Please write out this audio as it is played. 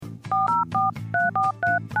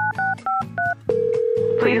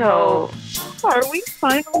Please hold. Are we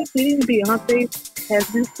finally getting Beyonce's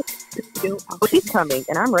heaven? Oh, she's coming,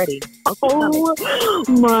 and I'm ready. Oh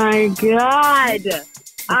my God.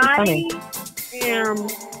 I am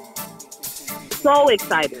so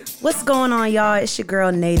excited. What's going on, y'all? It's your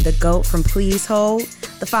girl, Nay the GOAT from Please Hold.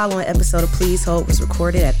 The following episode of Please Hold was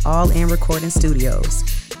recorded at All In Recording Studios.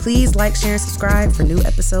 Please like, share, and subscribe for new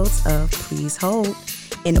episodes of Please Hold.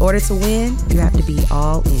 In order to win, you have to be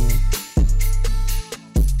all in.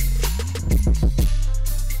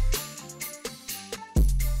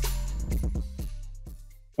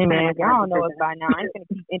 Hey man, if y'all don't know us by now, I'm gonna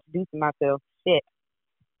keep introducing myself. Shit.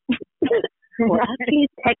 Well, actually,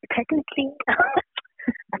 technically,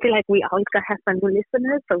 I feel like we always gotta have some new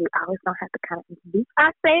listeners, so we always don't have to kind of introduce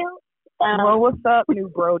ourselves. Well, what's up, new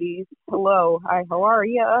Brodies? Hello. Hi, how are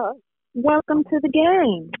ya? Welcome to the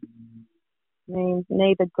game. Name's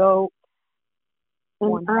Nay the GOAT.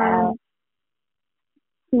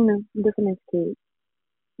 And different kid.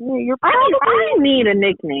 Yeah, you're I need a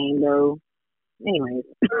nickname though. Anyways.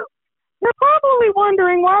 You're probably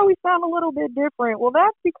wondering why we sound a little bit different. Well,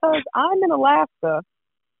 that's because I'm in Alaska.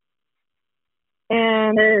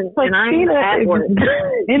 And I'm at work.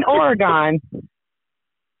 In Oregon.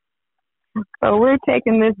 So we're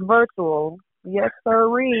taking this virtual. Yes,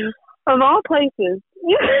 sirree. Of all places.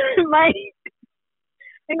 Like,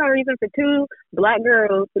 ain't no reason for two black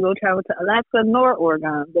girls to go travel to Alaska nor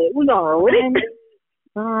Oregon, but we're gonna roll with it.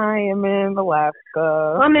 I am in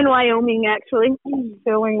Alaska. I'm in Wyoming, actually.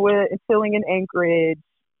 Chilling in Anchorage.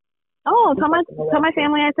 Oh, tell my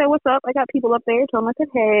family I said what's up. I got people up there. Tell them I said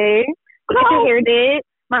hey. Get your hair did.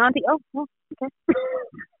 My auntie. Oh, okay.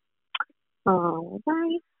 Oh,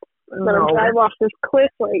 right. No. Drive off this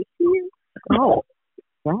cliff right here. Oh,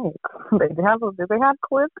 right. Did they have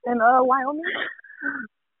cliffs in Wyoming?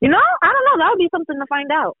 You know, I don't know. That would be something to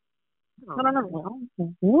find out. I don't know.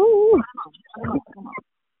 But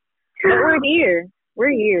we're here.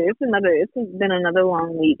 It's been another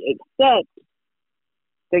long week, except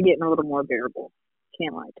they're getting a little more bearable.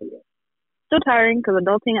 Can't lie to you. Still tiring because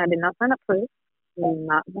adulting, I did not sign up for it. I'm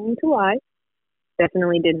not going to lie.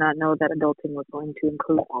 Definitely did not know that adulting was going to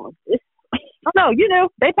include all of this. Oh, no, you knew.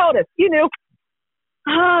 They told us. You knew.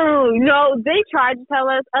 Oh, no, they tried to tell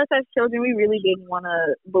us. Us as children, we really didn't want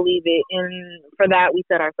to believe it. And for that, we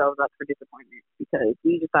set ourselves up for disappointment because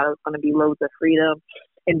we just thought it was going to be loads of freedom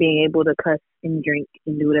and being able to cuss and drink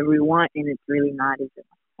and do whatever we want. And it's really not. Is it?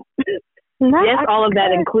 Yes, all of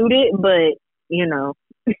that included, but, you know,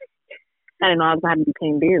 I didn't know I was going to have to be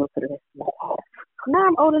paying bills for the rest of my life. Now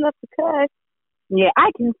I'm old enough to cuss. Yeah, I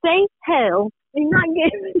can say hell and not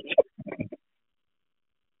get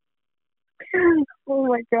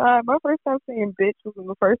Oh my God! My first time saying "bitch" was in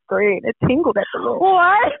the first grade. It tingled at the lip.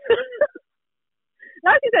 What?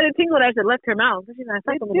 Now she said it tingled as it left her mouth. She's like,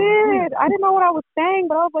 it did. I didn't know what I was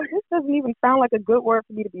saying, but I was like, this doesn't even sound like a good word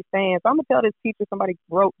for me to be saying. So I'm gonna tell this teacher somebody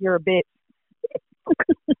wrote "you're a bitch."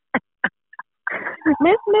 Miss,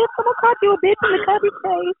 I'm gonna call you a bitch in the cubby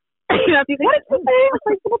face. What did you say? I was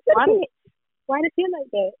like, why did you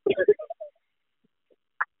like that?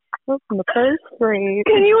 That was in the first grade.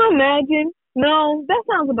 Can you imagine? No, that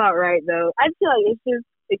sounds about right, though. I feel like it's just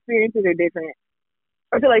experiences are different.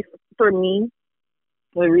 I feel like for me,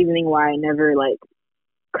 the reasoning why I never, like,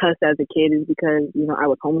 cussed as a kid is because, you know, I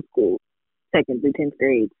was homeschooled, second through 10th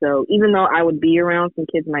grade. So even though I would be around some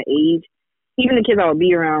kids my age, even the kids I would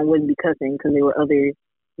be around wouldn't be cussing because they were other,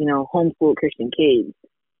 you know, homeschooled Christian kids.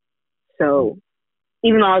 So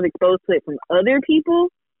even though I was exposed to it from other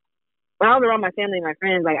people, when I was around my family and my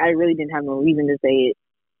friends, like, I really didn't have no reason to say it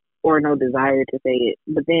or no desire to say it.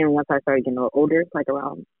 But then once I started getting a little older, like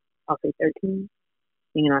around, I'll say 13,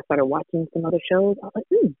 you know, I started watching some other shows. I was like,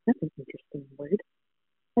 that's an interesting word.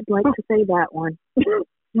 I'd like to say that one.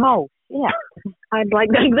 No, yeah. I'd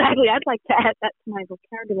like that, exactly. I'd like to add that to my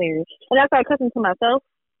vocabulary. And I started cussing to myself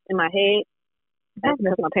in my head. I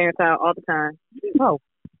cuss my parents out all the time. Oh.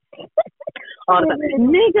 All the time.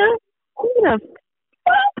 Nigga, who the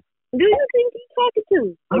fuck do you think he's talking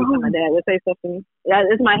to? Every time my dad would say stuff to me. Yeah,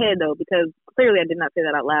 it's my head, though, because clearly I did not say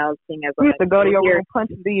that out loud. Seeing as you used to go to your room,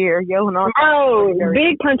 punch in the air, yelling on. Oh,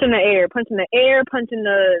 big punch in the air. Punching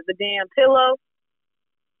the damn pillow.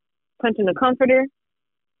 Punching the comforter.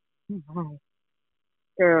 Oh,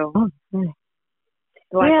 girl. Oh,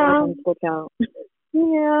 yeah.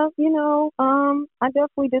 Yeah, you know, I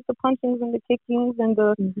definitely did the punchings and the kickings and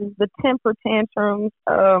the temper tantrums.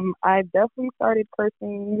 I definitely started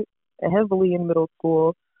cursing heavily in middle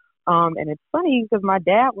school. And it's funny because my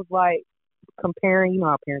dad was like comparing, you know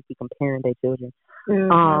how parents be comparing their children.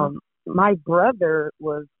 My brother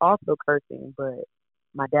was also cursing, but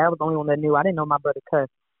my dad was the only one that knew. I didn't know my brother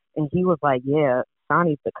cussed. And he was like, yeah,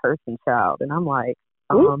 Shawnee's the cursing child. And I'm like,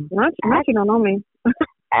 not you don't know me.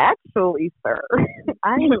 Actually, sir,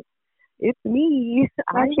 it's me.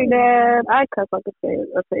 Actually, Dad, I cuss like a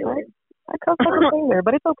sailor. I cuss like a sailor,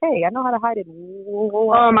 but it's okay. I know how to hide it.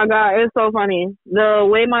 Oh my God, it's so funny. The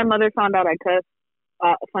way my mother found out I cuss,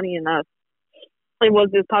 funny enough, it was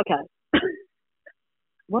this podcast.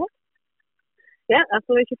 What? Yeah, that's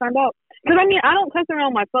the way she found out. Because I mean, I don't cuss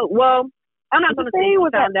around my folks. Well, I'm not going to say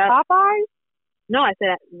with that Popeyes. No, I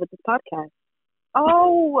said with this podcast.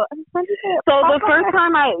 Oh, so the first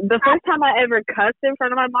time I ever cussed in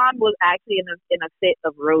front of my mom was actually in a fit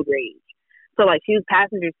of road rage. So like she was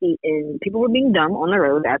passenger seat and people were being dumb on the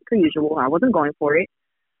road as per usual. I wasn't going for it.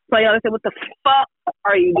 So I said, "What the fuck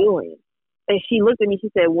are you doing?" And she looked at me. She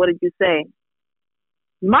said, "What did you say?"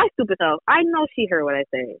 My stupid self. I know she heard what I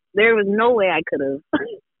said. There was no way I could have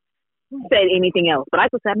said anything else. But I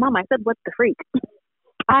just said, "Mom, I said what the freak."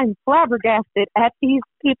 I'm flabbergasted at these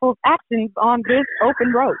people's actions on this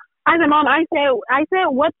open road. I said, "Mom, I said,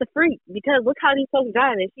 what the freak? Because look how these folks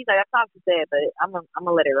driving." And she's like, "That's not what you said, but I'm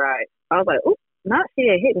gonna let it ride." I was like, "Ooh, not she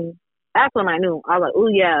had hit me." That's when I knew. I was like,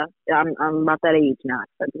 "Ooh, yeah, I'm about that age now.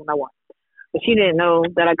 That's what I want." But she didn't know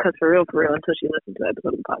that I cuss for real until she listened to the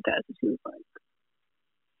episode of the podcast, and she was like,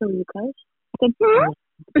 "So you cuss?" I said,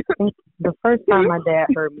 The first time my dad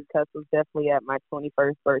heard me cuss was definitely at my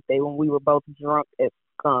 21st birthday when we were both drunk as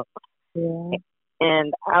skunks. Yeah.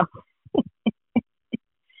 And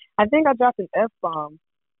I think I dropped an F-bomb.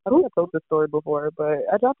 I think I told this story before, but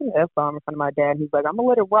I dropped an F-bomb in front of my dad. He's like, "I'm going to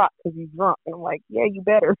let it rock because you're drunk." And I'm like, "Yeah, you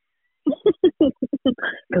better." Because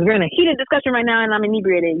we're in a heated discussion right now and I'm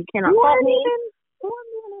inebriated. You cannot fault me.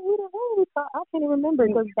 I can't even remember.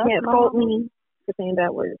 You can't fault me for saying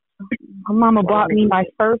that word. My mama bought me my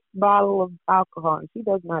first bottle of alcohol, and she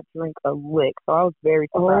does not drink a lick, so I was very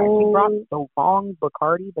surprised. She brought the wrong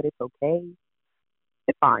Bacardi, but it's okay.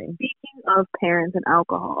 It's fine. Speaking of parents and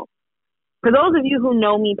alcohol, for those of you who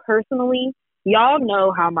know me personally, y'all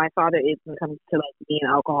know how my father is when it comes to like me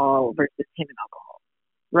and alcohol versus him and alcohol,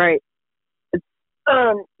 right?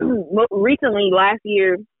 Recently, last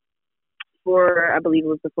year, for I believe it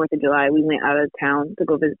was the 4th of July, we went out of town to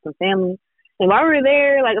go visit some family. And while we were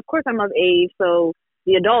there, like, of course I'm of age, so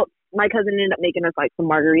the adults, my cousin ended up making us, like, some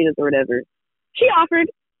margaritas or whatever. She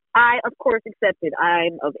offered. I, of course, accepted.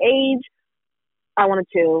 I'm of age. I want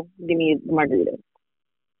to chill. Give me a margarita.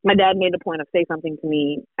 My dad made the point of say something to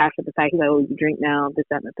me after the fact. He's like, "Oh, you drink now, this,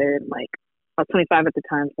 that, and the third." I'm like, I was 25 at the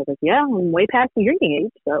time, so I was like, yeah, I'm way past the drinking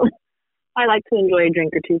age, so I like to enjoy a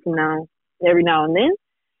drink or two every now and then.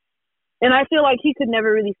 And I feel like he could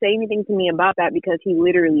never really say anything to me about that because he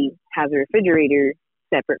literally has a refrigerator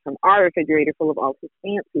separate from our refrigerator full of all his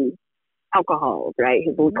fancy alcohols, right?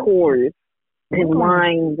 His liqueurs, his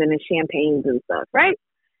wines, and his champagnes and stuff, right?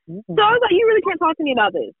 So I was like, you really can't talk to me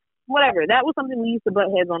about this. Whatever. That was something we used to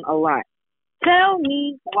butt heads on a lot. Tell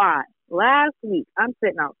me why. Last week, I'm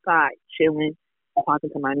sitting outside chilling,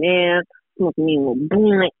 talking to my man, smoking me a little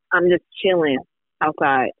blunt. I'm just chilling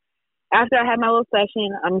outside. After I had my little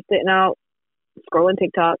session, I'm sitting out, scrolling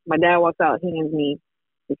TikTok. My dad walks out, he hands me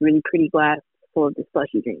this really pretty glass full of this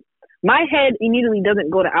slushy drink. My head immediately doesn't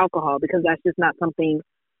go to alcohol because that's just not something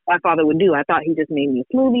my father would do. I thought he just made me a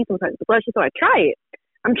smoothie, some type of slushy, so I try it.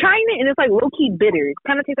 I'm trying it, and it's like low-key bitter. It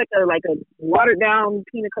kind of tastes like a watered-down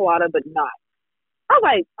pina colada, but not. I was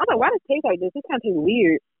like, why does it taste like this? This kind of tastes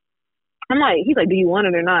weird. He's like, do you want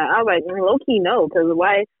it or not? I was like, low-key, no, because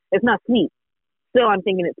why? It's not sweet. Still, I'm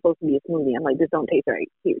thinking it's supposed to be a smoothie. I'm like, this don't taste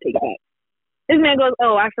right. Here, take it back. This man goes,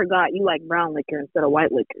 "Oh, I forgot. You like brown liquor instead of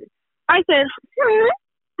white liquor." I said,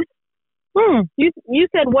 You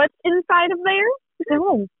said what's inside of there? He said,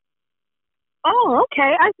 "Oh,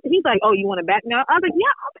 okay." He's like, "Oh, you want it back now?" I was like,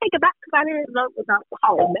 "Yeah, I'll take it back because I didn't know it was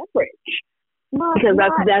alcoholic beverage." Because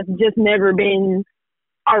that's just never been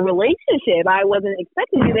our relationship. I wasn't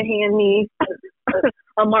expecting you to hand me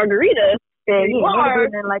a margarita. And you never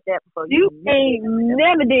did nothing like that before. You ain't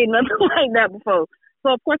never did nothing like that before.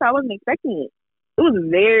 So, of course, I wasn't expecting it. It was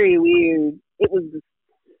very weird. It was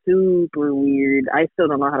super weird. I still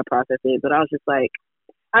don't know how to process it, but I was just like,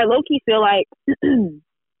 I low-key feel like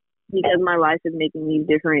because my life is making these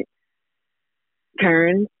different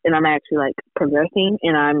turns and I'm actually, like, progressing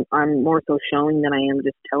and I'm more so showing than I am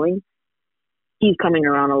just telling, he's coming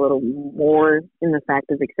around a little more in the fact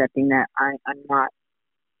of accepting that I'm not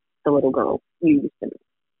the little girl you used to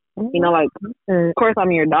be. You know, like, of course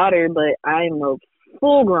I'm your daughter, but I'm a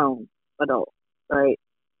full-grown adult, right?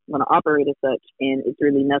 I'm going to operate as such, and it's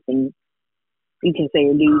really nothing you can say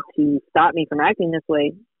or do to stop me from acting this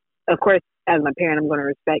way. of course, as my parent, I'm going to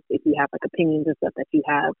respect if you have like opinions and stuff that you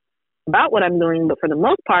have about what I'm doing. But for the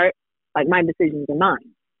most part, like my decisions are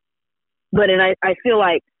mine. But and I feel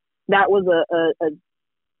like that was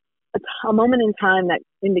a moment in time that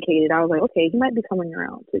indicated I was like, okay, he might be coming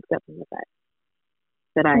around to accepting the fact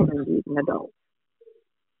that I am indeed an adult.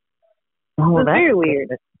 Oh, it was very weird.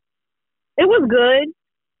 It was good,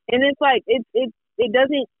 and it's like it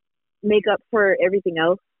doesn't make up for everything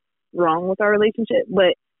else wrong with our relationship,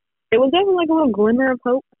 but it was definitely like a little glimmer of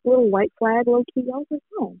hope, a little white flag, low key. I was like,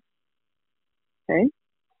 oh, okay,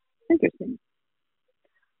 interesting.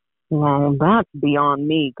 Well, that's beyond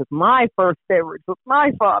me, because my first beverage with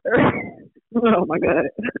my father oh my God,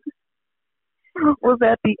 was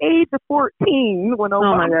at the age of 14 when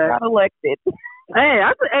Obama got elected. Hey,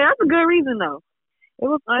 that's a good reason though. It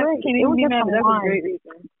was great. It was that's a great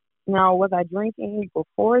reason. Now, was I drinking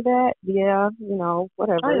before that? Yeah,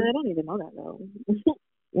 whatever. I don't even know that though.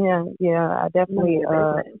 yeah, I definitely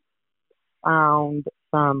found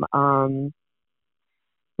some.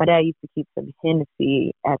 My dad used to keep some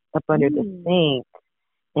Hennessy up under the sink,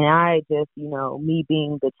 and I just, me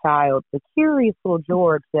being the child, the curious little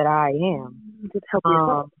George that I am, just help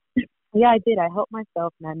yourself. Yeah, I did. I helped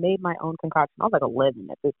myself, and I made my own concoction. I was like 11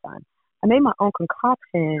 at this time. I made my own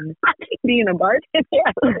concoction. Being a bartender?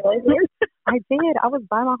 I did. I was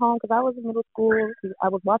by my home because I was in middle school. I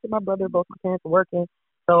was watching my brother. Both my parents were working.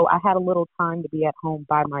 So I had a little time to be at home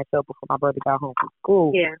by myself before my brother got home from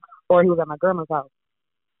school. Yeah. Or he was at my grandma's house.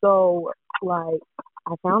 So, I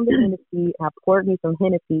found the Hennessy, and I poured me some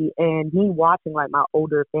Hennessy, and me watching, my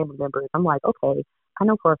older family members, I'm like, okay, I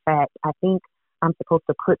know for a fact, I think I'm supposed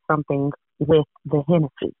to put something with the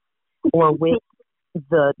Hennessy or with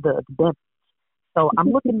the beverage. So I'm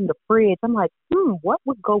looking in the fridge. I'm like, what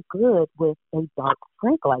would go good with a dark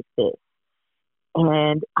drink like this?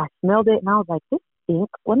 And I smelled it, and I was like, this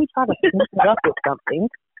stinks. Let me try to sweeten it up with something.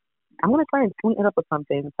 I'm going to try and sweeten it up with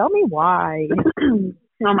something. Tell me why.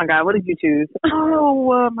 Oh, my God. What did you choose?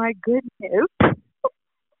 Oh, my goodness.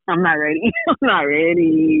 I'm not ready. I'm not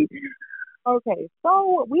ready. Okay,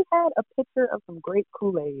 so we had a picture of some grape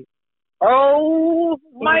Kool-Aid. Oh,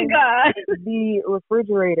 my God. The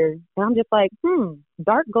refrigerator. And I'm just like,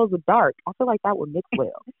 dark goes with dark. I feel like that would mix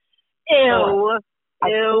well. Ew. I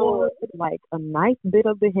poured, a nice bit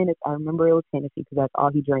of the Hennessy. I remember it was Hennessy because that's all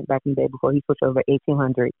he drank back in the day before he switched over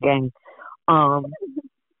 1800 gang. I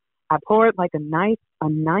poured, a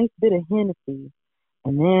nice bit of Hennessy.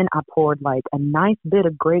 And then I poured, a nice bit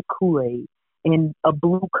of grape Kool-Aid in a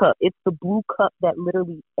blue cup. It's the blue cup that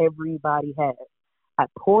literally everybody has. I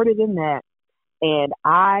poured it in that, and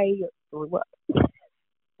I threw up.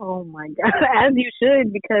 Oh, my God. As you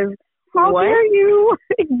should, because how dare you?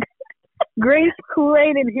 Grape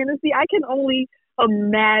Kool-Aid and Hennessy, I can only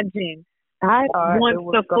imagine once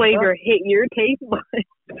the flavor hit your taste buds.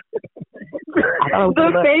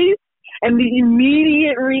 The face and the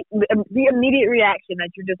immediate reaction that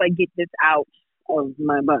you're just like, get this out of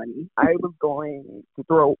my body. I was going to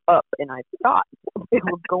throw up, and I thought it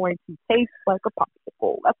was going to taste like a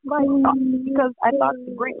popsicle. That's what I thought, because I thought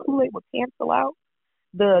the grape Kool-Aid would cancel out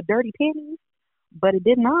the dirty pennies, but it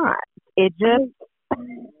did not. It just...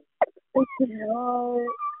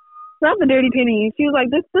 Not the dirty penny. She was like,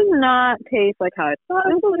 this does not taste like how I thought.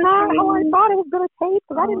 This is not how I thought it was going to taste,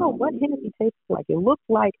 because I didn't know what Hennessy tastes like. It looked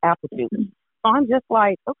like apple juice. So I'm just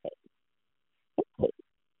like, okay,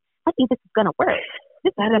 I think this is going to work.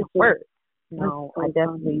 This is going to work. No, I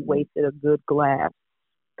definitely wasted a good glass.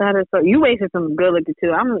 That is so. You wasted some good liquor,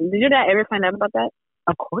 too. Did your dad ever find out about that?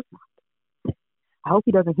 Of course not. I hope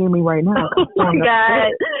he doesn't hear me right now. Oh my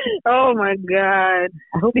God. Oh my God.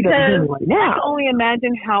 I hope he doesn't hear me right now. I can only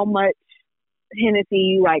imagine how much Hennessy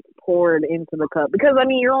you poured into the cup. Because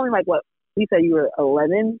you're only what? You said you were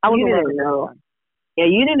 11? I was 11. Know. Yeah,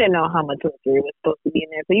 you didn't know how much liquor was supposed to be in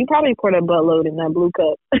there. So you probably poured a buttload in that blue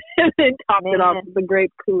cup and then topped it off with the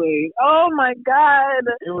grape Kool-Aid. Oh my God.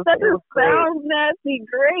 That just sounds nasty.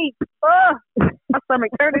 Grape. My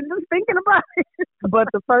stomach turning just thinking about it. But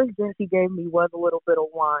the first drink he gave me was a little bit of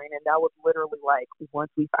wine, and that was literally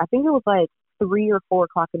I think it was 3 or 4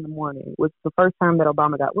 o'clock in the morning. It was the first time that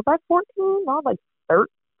Obama got. Was I 14? I was 13.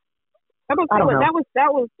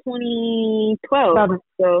 That was 2012.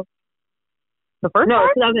 So the first no, time?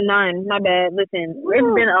 2009. My bad. Listen,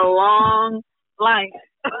 it's been a long life.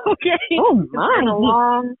 Okay. Oh my. It's been a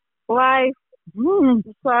long life.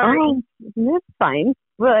 Sorry. It's fine.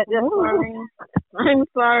 But I'm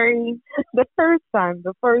sorry. The first time,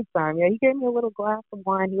 yeah, he gave me a little glass of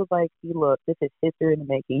wine. He was like, "See, look, this is history in the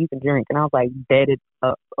making. You can drink." And I was like, "Bet it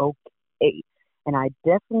up, okay." And I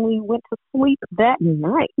definitely went to sleep that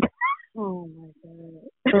night. Oh my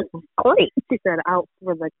god. Great. She said out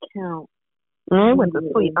for the count. I went to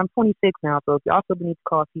sleep. I'm 26 now, so if y'all still need to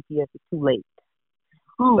call CPS, it's too late.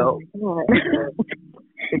 Oh my god.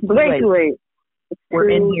 It's Way too late. We're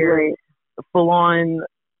in here full on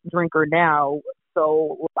drinker now,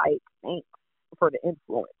 so like thanks for the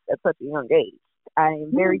influence at such a young age. I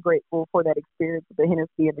am very grateful for that experience with the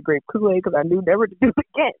Hennessy and the grape Kool-Aid because I knew never to do it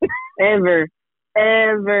again.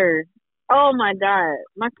 Ever. Oh my god.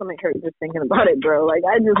 My stomach hurts just thinking about it, bro. Like,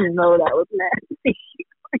 I just know that was nasty.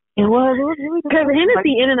 It was really because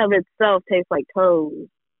Hennessy in and of itself tastes like toes.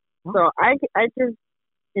 So I just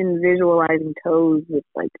in visualizing toes with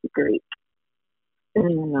like grape. I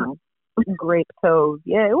don't know. Grape toes.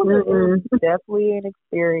 Yeah, it was definitely an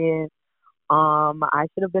experience. I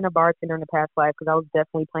should have been a bartender in the past life because I was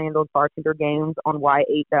definitely playing those bartender games on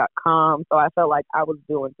Y8.com. So I felt like I was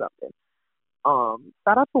doing something.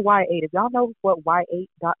 Shout out to Y8. If y'all know what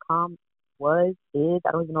Y8.com is,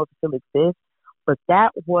 I don't even know if it still exists, but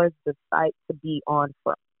that was the site to be on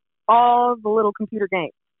for all the little computer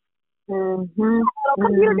games.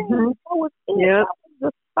 Computer games. That was it. Yep. That was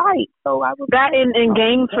the site. So I was that in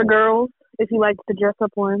games for girls. If you like to dress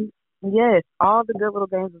up ones. Yes, all the good little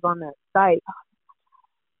games was on that site.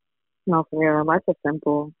 No, for real. Life is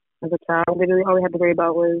simple. As a child, literally all we had to worry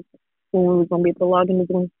about was when we was going to be able to log into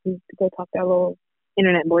Zoom to go talk to our little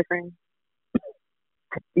internet boyfriend.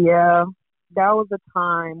 Yeah, that was a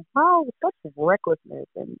time. Wow, such recklessness,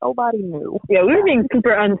 and nobody knew. Yeah, we were being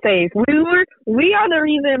super unsafe. We are the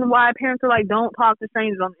reason why parents are like, don't talk to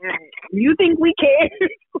strangers on the internet. You think we care?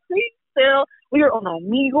 We were on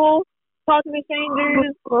Omegle, talking to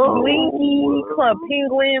strangers, Blinky, Club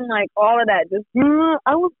Penguin, like all of that. Just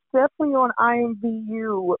I was definitely on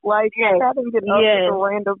IMVU, like having to get up with a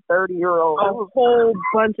random 30-year-old. A whole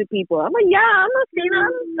bunch of people. I'm like, yeah, I'm a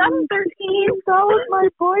female. I'm 13. That was my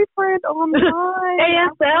boyfriend online.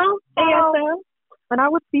 ASL. And I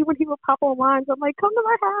would see when he would pop online. So I'm like, come to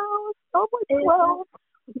my house. Oh my 12.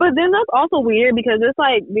 But then that's also weird because it's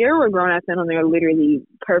like there were grown-ass men on there literally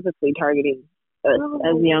purposely targeting us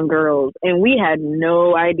as young girls, and we had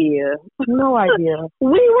no idea. No idea. We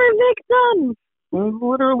were victims.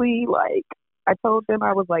 Literally, like, I told them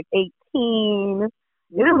I was like 18.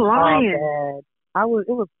 You're lying. It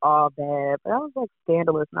was all bad, but I was like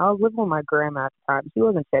scandalous, and I was living with my grandma at the time. She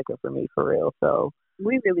wasn't checking for me for real, so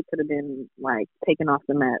we really could have been like taken off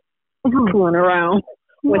the mat, fooling around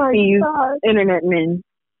with these internet men,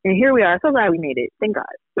 and here we are. So glad we made it. Thank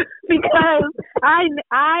God, because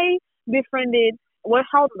I befriended.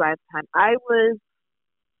 How old was I at the time? I was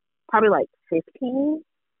probably like 15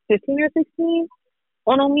 or 16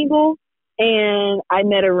 on Omegle, and I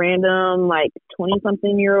met a random like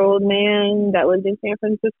 20-something-year-old man that lived in San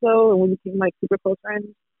Francisco, and we became like super close friends.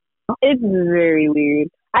 It's very weird.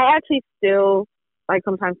 I actually still like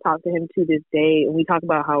sometimes talk to him to this day, and we talk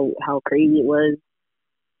about how crazy it was.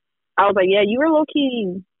 I was like, yeah, you were low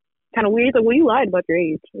key kind of weird. He's like, well, you lied about your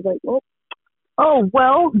age. I was like, well. Oh,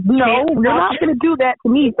 well, no, you're not going to do that to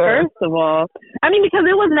me, sir. First of all, I mean, because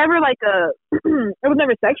it was never like it was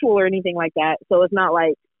never sexual or anything like that. So it's not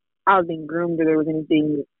like I was being groomed or there was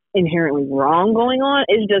anything inherently wrong going on.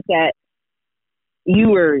 It's just that you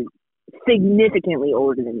were significantly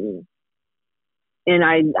older than me. And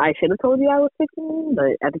I should have told you I was 16,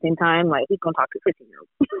 but at the same time, like, who's going to talk to a 15-year-old?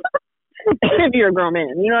 If you're a grown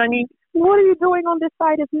man, you know what I mean? What are you doing on this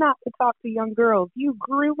site is not to talk to young girls, you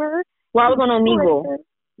groomer. Well, I was on Omegle.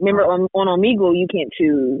 Remember, on Omegle, you can't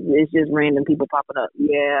choose. It's just random people popping up.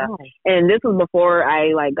 Yeah. Oh. And this was before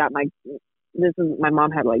I, like, got my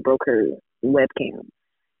mom had, like, broke her webcam.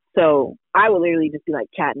 So I would literally just be, like,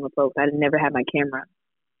 chatting with folks. I never had my camera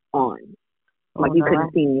on. Like, you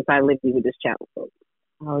couldn't see me if I literally would just chat with folks.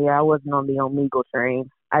 Oh, yeah, I wasn't on the Omegle train.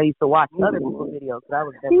 I used to watch other people's videos, but I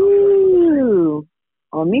was definitely...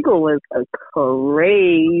 Omegle was a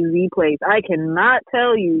crazy place. I cannot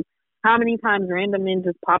tell you how many times random men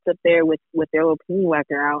just popped up there with their little penny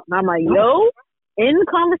whacker out. And I'm like, yo, in the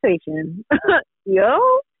conversation.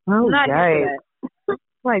 Yo, not here for that.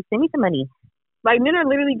 Right, send me some money. Like, men are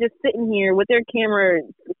literally just sitting here with their camera,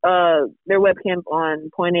 their webcams on,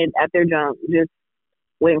 pointed at their junk, just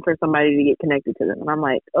waiting for somebody to get connected to them. And I'm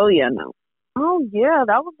like, oh, yeah, no. Oh, yeah,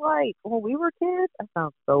 that was like, when we were kids, that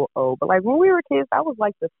sounds so old, but like when we were kids, that was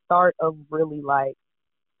like the start of really like,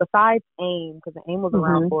 besides AIM, because the AIM was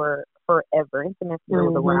around for forever, Instant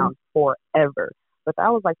Messenger was around forever, but that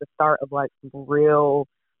was like the start of like real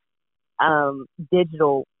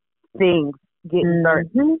digital things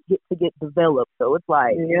get developed. So it's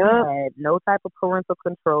like, we had no type of parental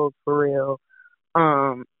controls for real.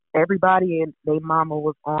 Everybody and their mama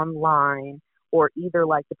was online. or either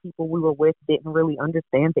like the people we were with didn't really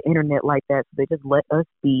understand the internet like that, so they just let us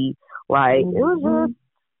be. Like it was just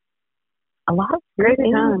a lot of great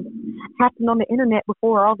things happened on the internet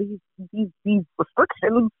before all these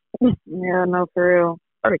restrictions. Yeah, no, for real,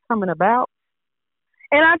 started coming about.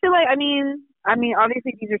 And I feel like, I mean,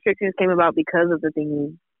 obviously these restrictions came about because of the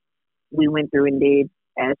things we went through and did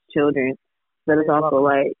as children. But it's also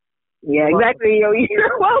like, yeah, exactly. Yo,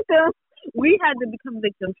 you're welcome. We had to become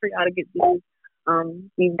victims for y'all to get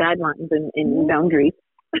these guidelines and boundaries.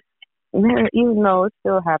 Even though it's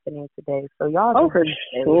still happening today, so y'all. For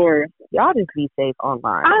sure. Y'all just be safe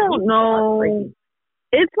online. I don't know.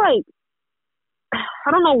 It's like,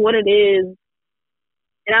 I don't know what it is.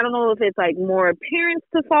 And I don't know if it's like more parents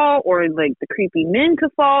to fault or like the creepy men to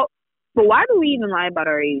fault. But why do we even lie about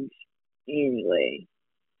our age anyway?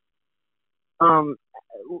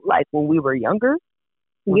 Like when we were younger.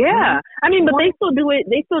 Yeah, I mean, but they still do it.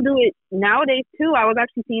 They still do it nowadays too. I was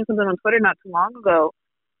actually seeing something on Twitter not too long ago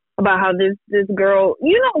about how this girl,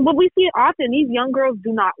 but we see it often. These young girls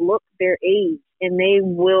do not look their age, and they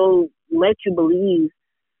will let you believe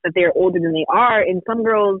that they're older than they are. And some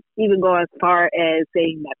girls even go as far as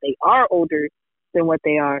saying that they are older than what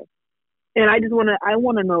they are. And I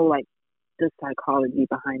want to know like the psychology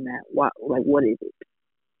behind that. What is it?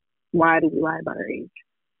 Why do we lie about our age?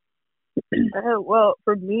 Well,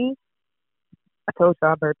 for me, I told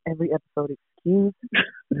y'all about every episode. Excuse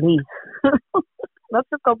me. That's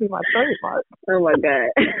just gonna be my trademark. Oh my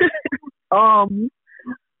god.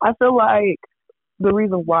 I feel like the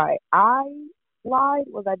reason why I lied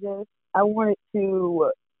was I wanted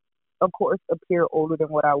to, of course, appear older than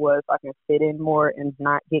what I was, so I can fit in more and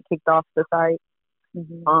not get kicked off the site.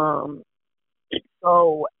 Mm-hmm.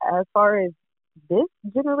 So as far as this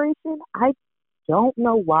generation, I don't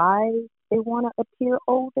know why they want to appear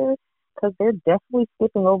older, because they're definitely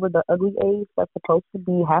skipping over the ugly age that's supposed to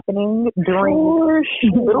be happening during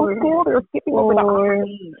middle school. They're skipping over the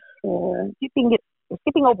age.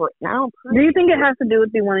 Skipping over it now. Do you think it has to do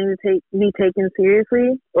with you wanting to be taken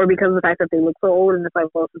seriously, or because of the fact that they look so old, and it's like,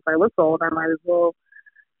 well, since I look so old, I might as well,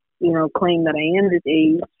 claim that I am this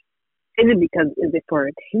age? Is it for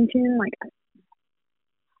attention? Like, I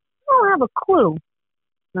don't have a clue.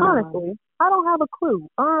 Honestly, I don't have a clue.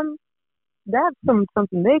 That's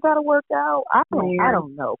something they gotta work out. I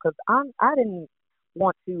don't know, because I didn't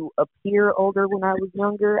want to appear older when I was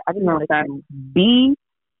younger. I just wanted to be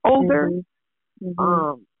older.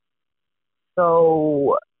 Mm-hmm.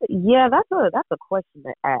 So yeah, that's a question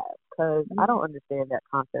to ask, because I don't understand that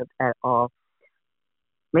concept at all.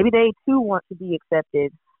 Maybe they too want to be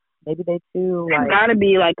accepted. Maybe they too. It's gotta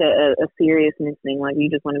be like a seriousness thing. Like, you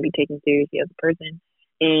just want to be taken seriously as a person.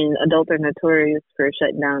 And adults are notorious for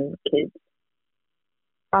shutting down kids.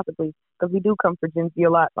 Possibly, because we do come for Gen Z a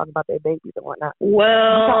lot, talk about their babies and whatnot.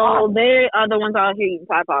 Well, they are the ones out here eating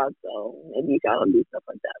Tide Pods, so maybe y'all do stuff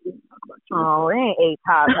like that. We can talk about you. Oh, they ain't ate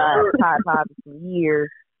Tide Pods for years.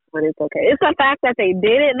 But it's okay. It's the fact that they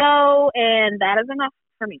did it, though, and that is enough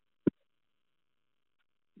for me.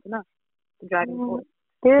 It's enough to drive me forward.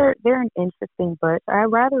 They're an interesting bunch. I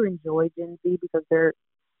rather enjoy Gen Z because they're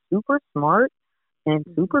super smart and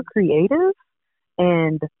super creative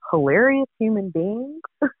and hilarious human beings.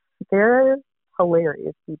 They're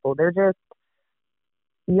hilarious people. They're just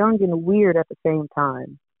young and weird at the same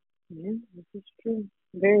time. Yeah, this is true.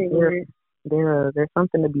 Very weird. There's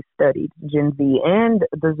something to be studied. Gen Z and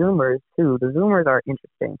the Zoomers too. The Zoomers are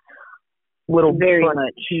interesting. Very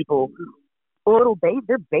much people. Little babies.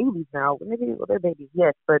 They're babies now. They're babies,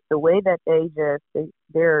 yes. But the way that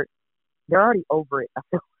they're already over it. I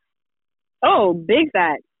feel. Oh, big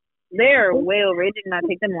facts. They're way over. It did not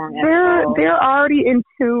take them long. They're already in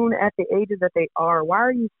tune at the ages that they are. Why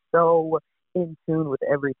are you so in tune with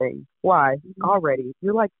everything? Why? Already.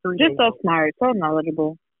 You're like 3 Just so smart, so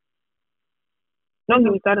knowledgeable. Don't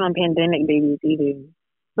get me started on pandemic babies either.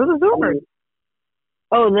 Those are Zoomers.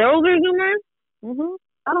 Oh, those are Zoomers? Mm-hmm.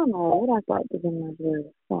 I don't know what I thought the Zoomers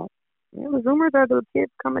were. Yeah, the Zoomers are the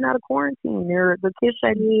kids coming out of quarantine. They're the kids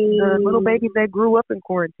the little babies that grew up in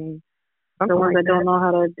quarantine. The ones that don't know how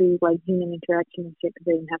to do like human interaction and shit because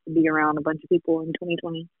they didn't have to be around a bunch of people in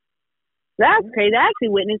 2020. That's crazy. I actually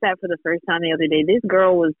witnessed that for the first time the other day. This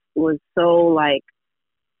girl was so like,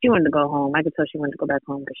 she wanted to go home. I could tell she wanted to go back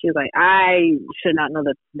home because she was like, I should not know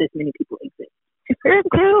that this many people exist. There's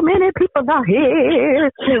too many people out here.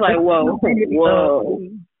 She's like, whoa.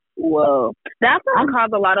 That's gonna cause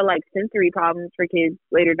a lot of like sensory problems for kids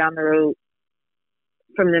later down the road,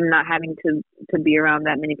 from them not having to be around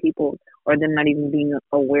that many people, or them not even being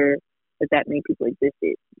aware that many people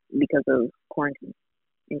existed because of quarantine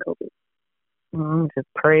and COVID. Just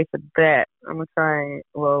pray for that. I'm gonna try.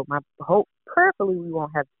 Well, my hope. Prayerfully, we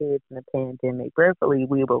won't have kids in the pandemic. Prayerfully,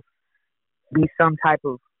 we will be some type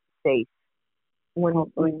of safe when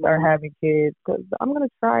we start having kids. Because I'm gonna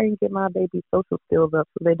try and get my baby's social skills up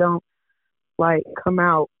so they don't like come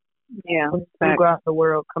out. Yeah. When you go out in the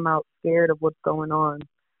world, come out scared of what's going on.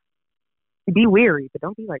 Be weary, but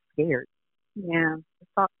don't be like scared. Yeah.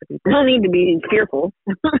 Just talk to people. You don't need to be fearful.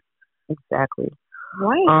 Exactly.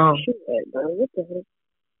 Why? Shit, bro. What the heck?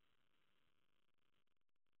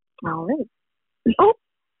 All right. Oh.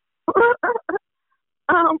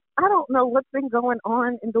 I don't know what's been going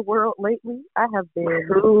on in the world lately. I have been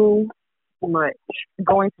too much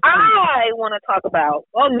going to. I want to talk about.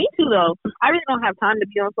 Oh, me too, though. I really don't have time to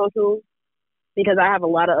be on socials because I have a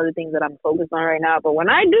lot of other things that I'm focused on right now. But when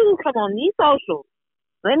I do come on these socials,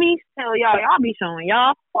 let me tell y'all be showing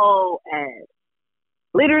y'all whole ass,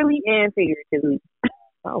 literally and figuratively.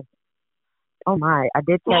 Oh my! I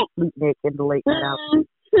did catch Fleet Nick in the late night.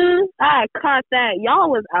 I caught that. Y'all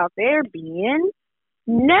was out there being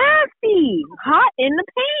nasty, hot in the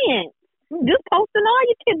pants, just posting all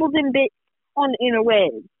your kibbles and bits on the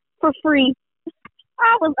interwebs for free.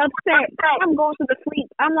 I was upset. I'm going to the fleet.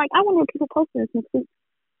 I'm like, I wonder if people posting some fleets,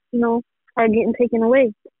 are getting taken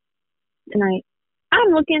away tonight.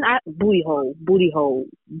 I'm looking at booty hole,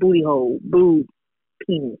 boob,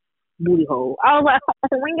 penis, booty hole. I was like,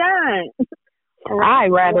 oh my God. I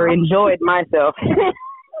rather enjoyed myself.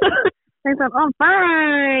 And so I'm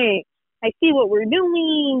fine. I see what we're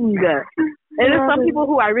doing. And there's some people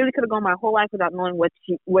who I really could have gone my whole life without knowing what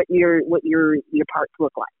your parts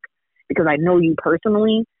look like, because I know you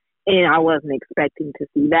personally, and I wasn't expecting to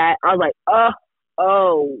see that. I was like,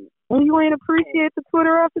 oh. Well, you ain't appreciate the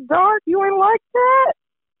Twitter after dark. You ain't like that.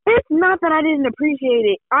 It's not that I didn't appreciate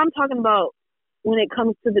it. I'm talking about when it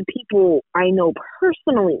comes to the people I know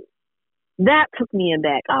personally. That took me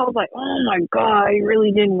aback. I was like, oh my God, I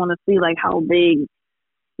really didn't want to see like how big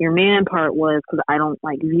your man part was, because I don't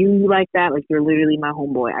like view you like that. Like, you're literally my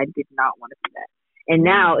homeboy. I did not want to see that. And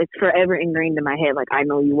now it's forever ingrained in my head. Like, I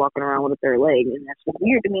know you walking around with a third leg, and that's just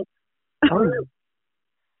weird to me. Oh.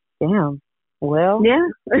 Damn. Well. Yeah.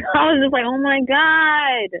 I was just like, oh my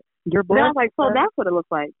God. Your boy. I was like, so that's what it looks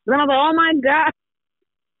like. Then I was like, oh my God.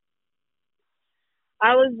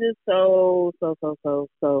 I was just so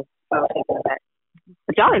taken aback.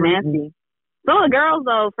 But y'all are nasty. Some of the girls,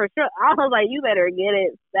 though, for sure, I was like, you better get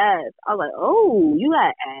it fast. I was like, oh, you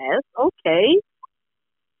got ass. Okay.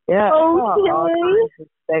 Yeah. Okay. All kinds of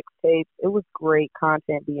sex tapes. It was great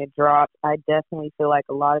content being dropped. I definitely feel like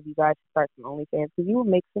a lot of you guys should start some OnlyFans because you will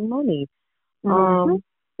make some money. Mm-hmm.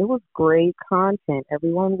 It was great content.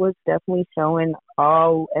 Everyone was definitely showing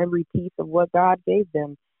every piece of what God gave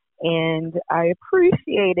them. And I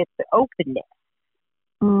appreciated the openness.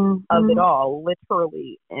 Mm-hmm. Of it all,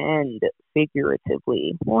 literally and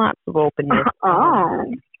figuratively. Lots of openness.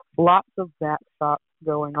 Lots of back shots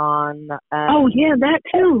going on. Oh, yeah, that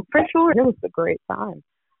too, for sure. It was a great time.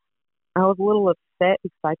 I was a little upset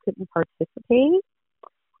because I couldn't participate,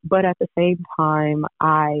 but at the same time,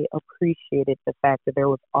 I appreciated the fact that there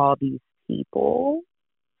was all these people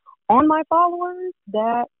on my followers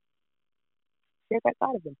that shared that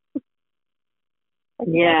side of them.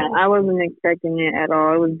 Yeah, I wasn't expecting it at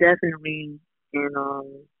all. It was definitely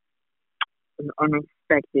an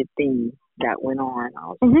unexpected thing that went on. I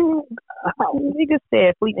was He just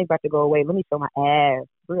said, Fleet Nick about to go away. Let me show my ass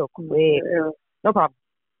real quick. No problem.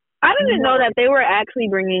 I didn't know that they were actually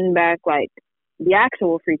bringing back, like, the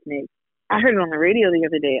actual Freak Nick. I heard it on the radio the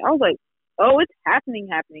other day. I was like, oh, it's happening.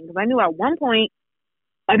 Because I knew at one point,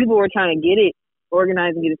 people were trying to get it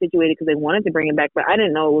organized and get it situated because they wanted to bring it back, but I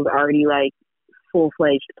didn't know it was already, like,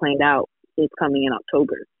 full-fledged, planned out. It's coming in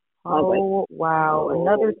October. Oh, wow.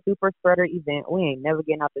 Another super spreader event. We ain't never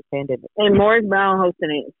getting out this pandemic. And Morris Brown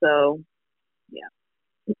hosting it, so, yeah.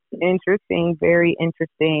 Interesting. Very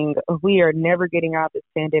interesting. We are never getting out this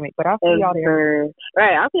pandemic, but I'll see y'all there.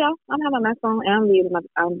 Right, I'll see y'all. I'm having my mask on, and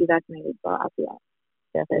I'm be vaccinated, so I'll see y'all.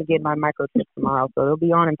 Definitely getting my microchip tomorrow, so it'll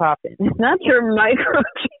be on and popping. Not your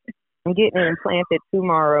microchip. I'm getting it implanted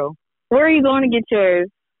tomorrow. Where are you going to get yours?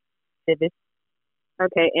 Civis.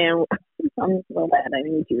 Okay, and I'm so bad. I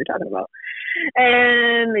knew what you were talking about.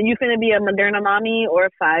 And you finna be a Moderna mommy or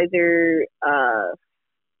Pfizer?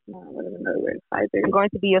 What is another word? Pfizer. I'm going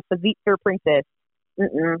to be a Pfizer princess. A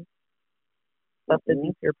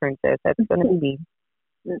Pfizer princess. That's gonna be me.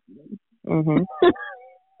 I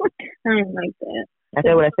don't like that. I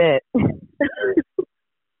said what I said.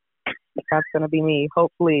 That's gonna be me.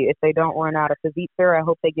 Hopefully, if they don't run out of Pfizer, I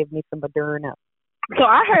hope they give me some Moderna. So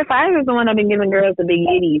I heard Pfizer's the one I've been giving girls the big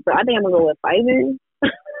itty, so I think I'm gonna go with Pfizer.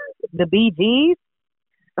 The BGs?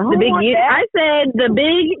 The big I said the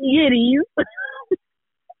big yitties.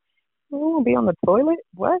 I want to be on the toilet?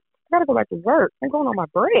 What? I gotta go back to work. I'm going on my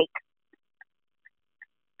break.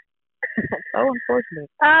 So unfortunate.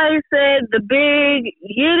 I said the big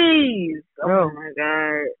yitties. Oh my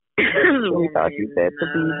God. We thought you said the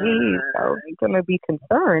BGs. I was gonna be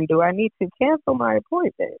concerned. Do I need to cancel my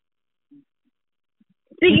appointment?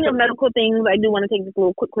 Speaking of medical things, I do want to take this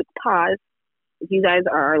little quick pause. If you guys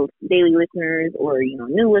are our daily listeners or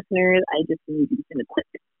new listeners, I just need you to send a quick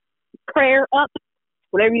prayer up.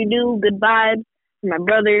 Whatever you do, good vibes for my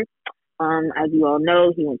brother. As you all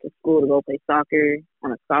know, he went to school to go play soccer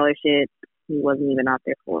on a scholarship. He wasn't even out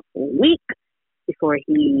there for a full week before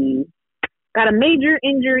he got a major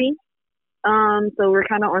injury. So we're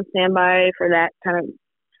kind of on standby for that, kind of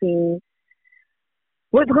seeing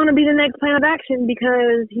what's going to be the next plan of action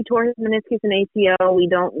because he tore his meniscus and ACL. We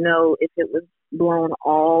don't know if it was blown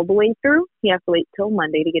all the way through. He has to wait till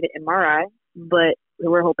Monday to get an MRI, but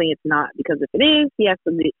we're hoping it's not because if it is, he has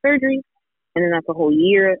to get surgery, and then that's a whole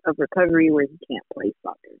year of recovery where he can't play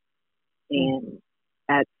soccer. And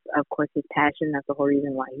that's, of course, his passion. That's the whole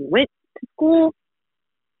reason why he went to school.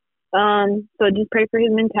 So just pray for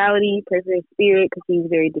his mentality, pray for his spirit because he's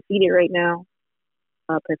very defeated right now.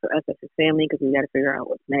 Pray for us as his family because we got to figure out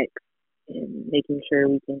what's next and making sure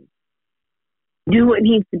we can do what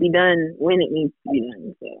needs to be done when it needs to be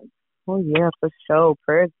done. So. Oh, yeah, for sure.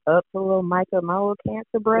 Prayers up to little Micah, my little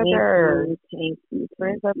cancer brother. Thank you.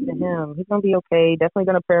 Prayers up to him. He's going to be okay. Definitely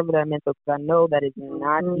going to pray for that mental because I know that is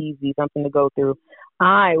not easy, something to go through.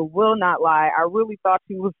 I will not lie. I really thought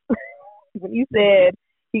he was, when you said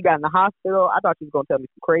he got in the hospital, I thought you was going to tell me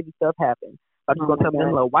some crazy stuff happened. I was going to tell me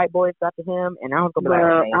them little white boys got to him, and I was going to be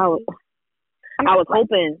like, hey. I was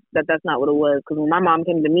hoping that that's not what it was because when my mom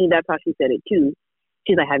came to me, that's how she said it too.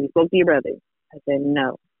 She's like, have you spoke to your brother? I said,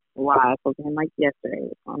 no. Why? I spoke to him like yesterday.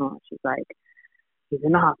 What's going on? She's like, he's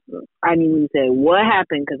in the hospital. I didn't even say what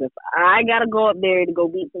happened because if I got to go up there to go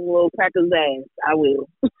beat some little crackers' ass, I will.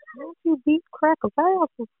 Don't you beat crackers' ass?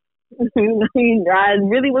 I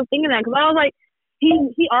really was thinking that because I was like,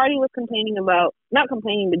 he already was complaining about, not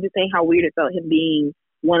complaining, but just saying how weird it felt him being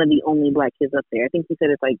one of the only black kids up there. I think he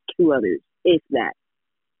said it's like two others, if that.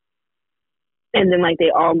 And then, like,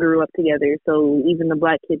 they all grew up together. So even the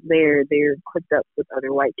black kids there, they're hooked up with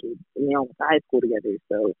other white kids. And they all went to high school together.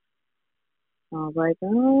 So I was like,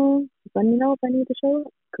 oh, let me know if I need to show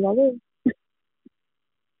up. Because I will.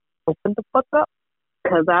 Open the fuck up.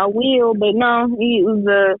 Because I will. But no, it was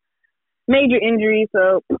a major injury.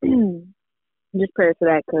 So just prayers for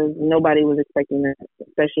that because nobody was expecting that.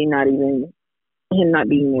 Especially not even him not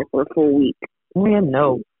being there for a full week. Yeah,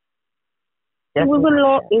 no. It was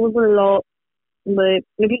a lot. But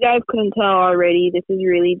if you guys couldn't tell already, this is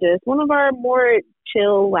really just one of our more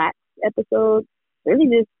chill, lax episodes. Really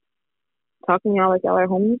just talking to y'all like y'all are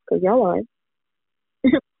homies, because y'all are.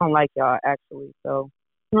 I don't like y'all, actually, so.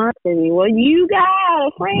 Not really. Well, you got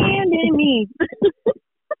a friend in me.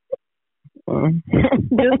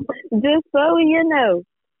 just so you know.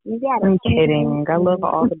 You got I'm kidding. I love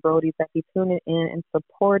all the Brodies that be tuning in and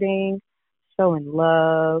supporting, showing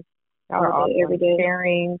love. Y'all are awesome. Every day.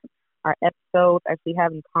 Sharing our episodes, actually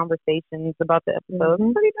having conversations about the episodes.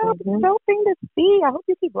 Pretty dope. Dope thing to see. I hope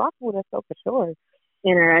you keep rocking with us, though, for sure.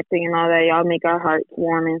 Interacting and all that. Y'all make our hearts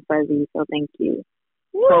warm and fuzzy, so thank you.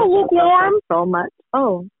 Lukewarm. So much.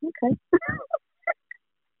 Oh, okay.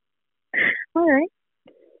 All right.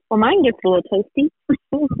 Well, mine gets a little toasty.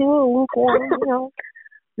 A little lukewarm, you know.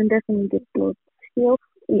 And definitely gets a little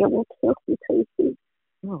toasty.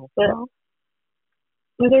 Oh, but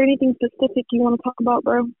is there anything specific you want to talk about,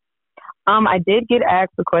 bro? I did get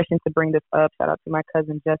asked the question to bring this up. Shout out to my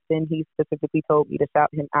cousin Justin. He specifically told me to shout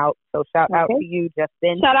him out. So shout out to you,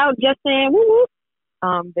 Justin. Shout out, Justin. Woo-hoo.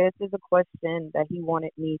 This is a question that he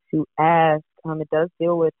wanted me to ask. It does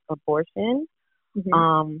deal with abortion.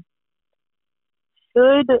 Mm-hmm.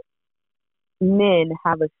 Should men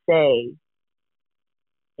have a say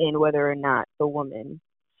in whether or not the woman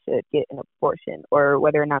should get an abortion, or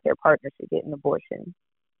whether or not their partner should get an abortion?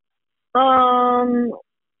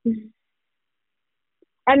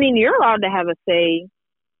 I mean, you're allowed to have a say,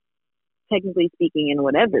 technically speaking, in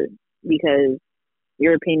whatever, because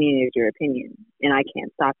your opinion is your opinion, and I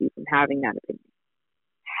can't stop you from having that opinion.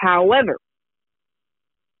 However,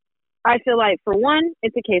 I feel like, for one,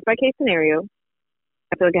 it's a case-by-case scenario.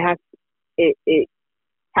 I feel like it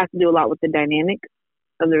has to do a lot with the dynamic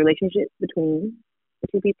of the relationship between the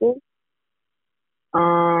two people,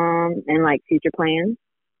 and like future plans,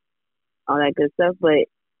 all that good stuff. But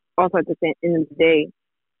also at the end of the day,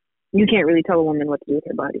 you can't really tell a woman what to do with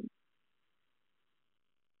her body.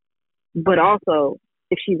 But also,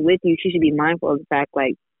 if she's with you, she should be mindful of the fact,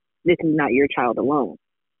 like, this is not your child alone.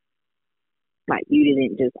 Like, you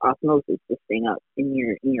didn't just osmosis this thing up in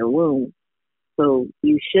your womb. So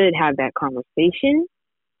you should have that conversation.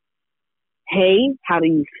 Hey, how do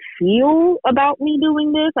you feel about me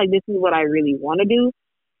doing this? Like, this is what I really want to do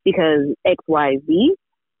because X, Y, Z.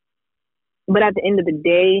 But at the end of the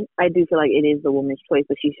day, I do feel like it is the woman's choice,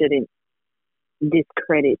 but she shouldn't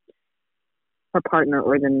discredit her partner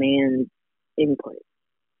or the man's input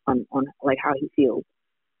on like how he feels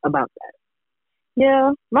about that.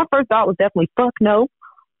 Yeah, my first thought was definitely fuck no,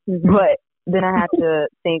 but then I had to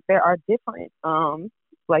think there are different,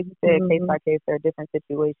 like you said, case by case, there are different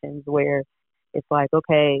situations where it's like,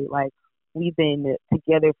 okay, like we've been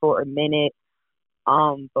together for a minute,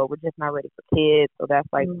 but we're just not ready for kids, so that's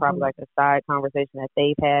like probably like a side conversation that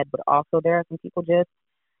they've had. But also there are some people just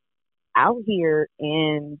out here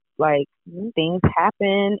and like things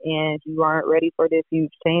happen and you aren't ready for this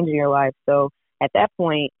huge change in your life. So at that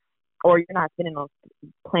point, or you're not planning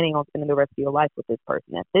on spending the rest of your life with this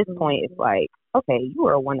person. At this point, it's like, okay, you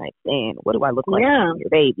are a one night stand. What do I look like? Yeah. Your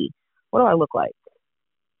baby. What do I look like?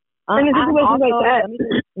 And in situations like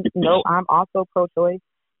that, no, I'm also pro-choice.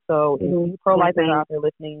 So if you pro-lifers out there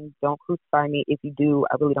listening, don't crucify me. If you do,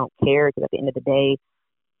 I really don't care because at the end of the day,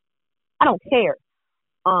 I don't care.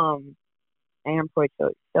 I am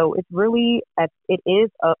pro-choice. So it's really, it is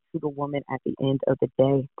up to the woman at the end of the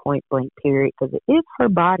day, point blank, period, because it is her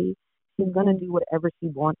body. She's going to do whatever she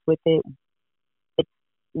wants with it. It's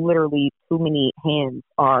literally too many hands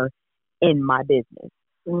are in my business.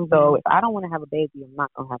 So if I don't want to have a baby, I'm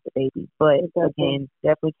not going to have the baby. But again,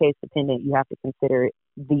 definitely case dependent. You have to consider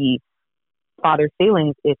the father's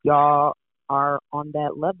feelings if y'all are on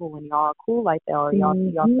that level and y'all are cool like that, or y'all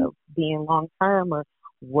see yourself being long term or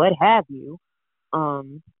what have you.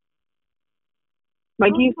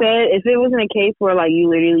 Like you said, if it wasn't a case where like you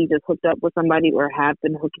literally just hooked up with somebody or have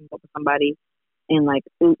been hooking up with somebody and like,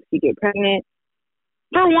 oops, you get pregnant.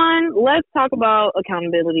 For one, let's talk about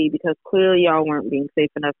accountability because clearly y'all weren't being safe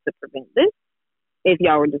enough to prevent this. If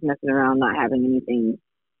y'all were just messing around, not having anything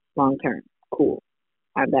long term, cool.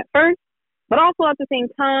 Have that first. But also at the same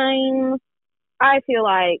time, I feel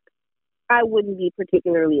like I wouldn't be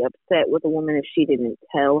particularly upset with a woman if she didn't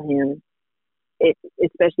tell him,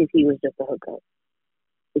 especially if he was just a hookup.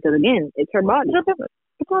 Because again, it's her body.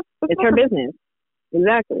 It's her business.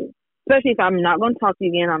 Exactly. Especially if I'm not going to talk to you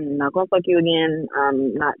again, I'm not going to fuck you again,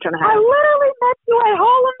 I'm not trying to have... I literally met you a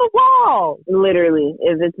hole in the wall. Literally.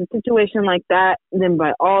 If it's a situation like that, then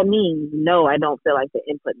by all means, no, I don't feel like the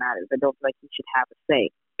input matters. I don't feel like you should have a say.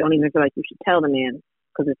 Don't even feel like you should tell the man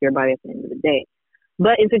because it's your body at the end of the day.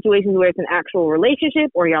 But in situations where it's an actual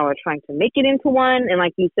relationship or y'all are trying to make it into one, and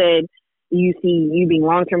like you said, you see you being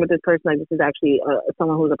long-term with this person, like this is actually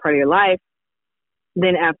someone who's a part of your life,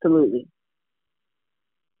 then absolutely.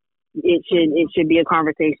 It should be a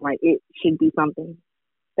conversation. Like it should be something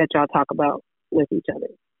that y'all talk about with each other,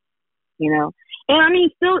 you know. And I mean,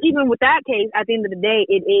 still, even with that case, at the end of the day,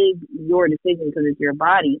 it is your decision because it's your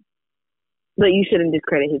body. But you shouldn't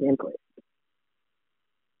discredit his input.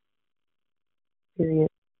 Period.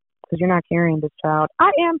 Because you're not carrying this child.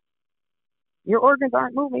 I am. Your organs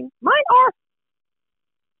aren't moving. Mine are.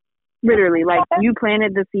 Literally, like you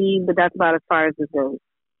planted the seed, but that's about as far as this goes.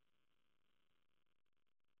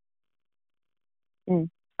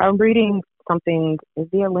 I'm reading something. Is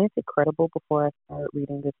The Atlantic credible before I start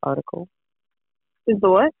reading this article? Is the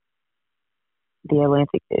what? The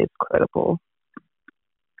Atlantic is credible.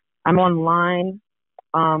 I'm online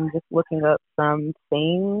just looking up some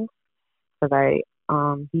things because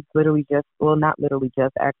he's literally just, well, not literally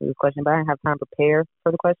just asking this question, but I didn't have time to prepare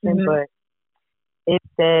for the question. But it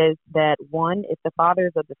says that one, if the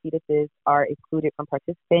fathers of the fetuses are excluded from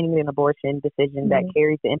participating in an abortion decision, that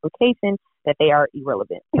carries the implication that they are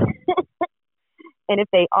irrelevant. And if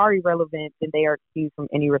they are irrelevant, then they are excused from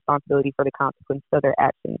any responsibility for the consequences of their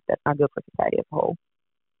actions. That's not good for society as a whole.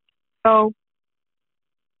 So,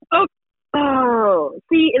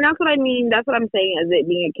 see, and that's what I mean. That's what I'm saying as it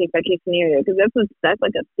being a case-by-case scenario, because that's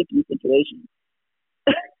like a sticky situation.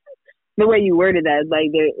 The way you worded that,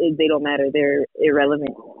 like they don't matter, they're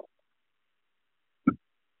irrelevant.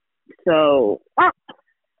 So, I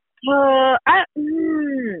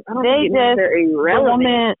don't think they're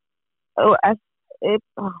irrelevant.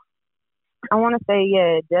 I want to say,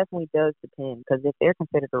 yeah, it definitely does depend, because if they're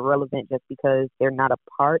considered irrelevant just because they're not a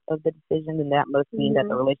part of the decision, then that must mean that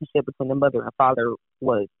the relationship between the mother and father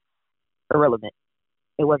was irrelevant.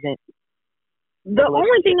 It wasn't. The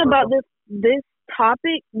only thing about this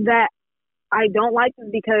topic that I don't like is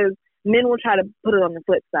because men will try to put it on the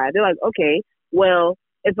flip side. They're like, okay, well,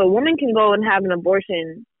 if a woman can go and have an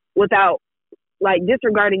abortion without, like,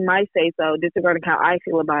 disregarding my say-so, disregarding how I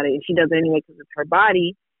feel about it, and she does it anyway because it's her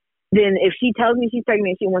body, then if she tells me she's pregnant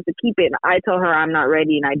and she wants to keep it, and I tell her I'm not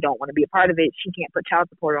ready and I don't want to be a part of it, she can't put child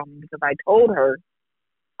support on me because I told her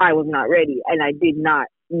I was not ready and I did not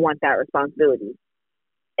want that responsibility.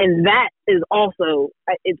 And that is also,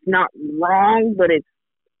 it's not wrong, but it's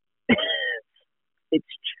it's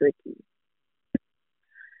tricky.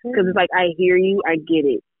 Because it's like, I hear you, I get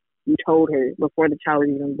it. You told her before the child was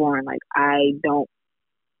even born, like, I don't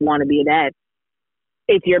want to be a dad.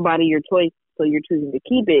 It's your body, your choice, so you're choosing to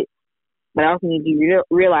keep it. But I also need you to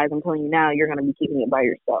realize, I'm telling you now, you're going to be keeping it by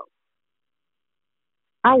yourself.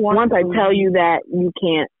 Once I tell you that, you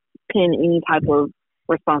can't pin any type of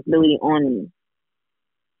responsibility on me.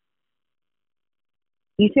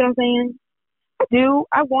 You see what I'm saying? I do.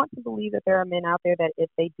 I want to believe that there are men out there that if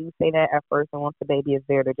they do say that at first and once the baby is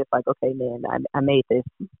there, they're just like, okay, man, I made this.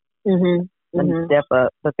 Let me step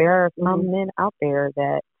up. But there are some men out there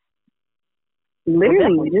that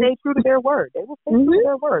literally stay true to their word. They will stay true to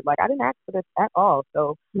their word. Like, I didn't ask for this at all.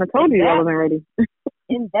 So I told you I wasn't ready.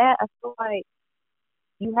 In that, I feel like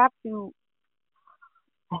you have to,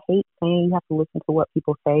 I hate saying you have to listen to what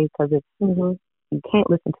people say because it's, you can't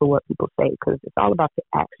listen to what people say because it's all about the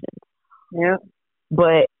actions. Yeah.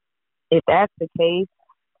 But if that's the case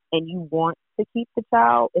and you want to keep the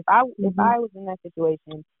child, if I was in that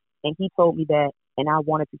situation and he told me that and I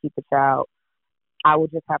wanted to keep the child, I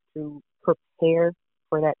would just have to prepare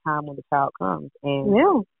for that time when the child comes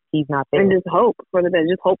and he's not there. And just hope for the best.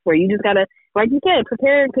 Just hope for it. You just gotta, like you said,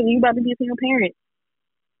 prepare because you're about to be a single parent.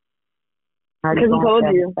 Because he told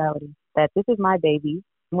you that this is my baby.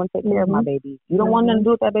 I'm going to take care of my baby. You don't want nothing to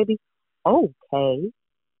do with that baby? Okay.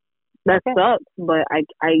 That sucks, but I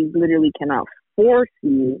literally cannot force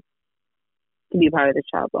you to be a part of this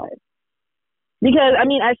child's life. Because, I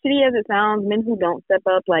mean, as shitty as it sounds, men who don't step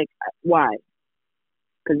up, like, why?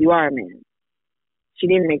 Because you are a man. She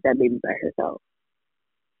didn't make that baby by herself.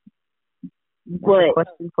 But a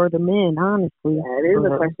question for the men, honestly. Yeah, it is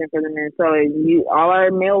a question for the men. So, all our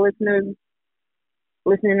male listeners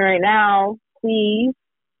listening right now, please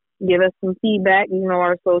give us some feedback. You know,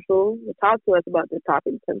 our socials. Talk to us about this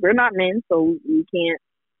topic because we're not men, so we can't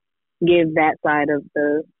give that side of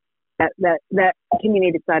that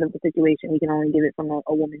opinionated side of the situation. We can only give it from a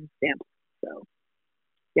woman's standpoint. So,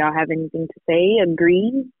 y'all have anything to say?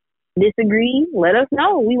 Agree? Disagree? Let us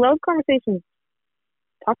know. We love conversations.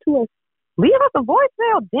 Talk to us. Leave us a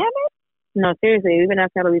voicemail, damn it. No, seriously, we've been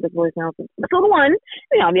asked how to leave us a voicemail since episode 1.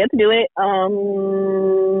 Y'all be able to do it.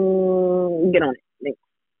 Get on it. Thanks.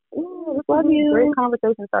 Love you. Great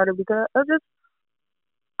conversation starter because I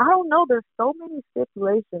don't know. There's so many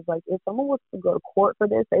stipulations. Like, if someone was to go to court for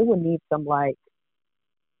this, they would need some, like,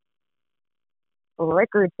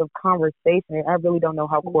 records of conversation. I really don't know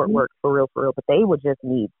how court works for real, but they would just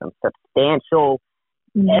need some substantial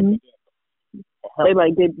evidence. They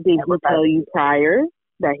like, did he tell you prior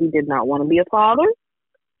that he did not want to be a father?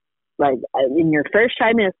 Like, in your first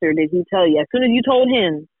trimester, did he tell you, as soon as you told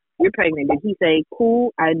him you're pregnant, did he say,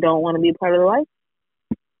 cool, I don't want to be a part of the life?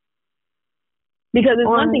 Because it's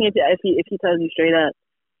one thing if he tells you straight up,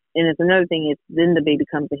 and it's another thing if then the baby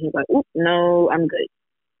comes and he's like, oop, no, I'm good.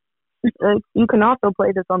 You can also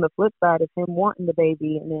play this on the flip side of him wanting the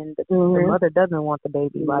baby and then the mother doesn't want the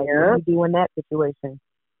baby. Like, what do you do in that situation?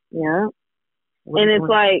 Yeah. And it's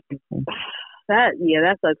like,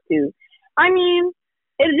 that sucks too. I mean,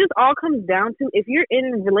 it just all comes down to if you're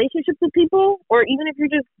in relationships with people or even if you're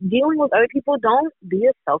just dealing with other people, don't be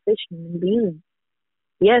a selfish human being.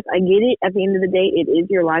 Yes, I get it. At the end of the day, it is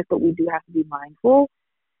your life, but we do have to be mindful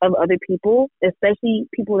of other people, especially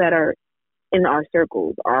people that are in our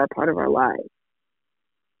circles, are a part of our lives.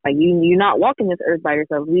 Like, you're not walking this earth by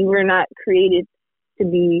yourself. We were not created to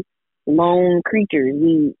be lone creatures.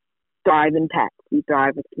 We thrive in packs. We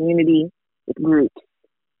thrive with community, with groups.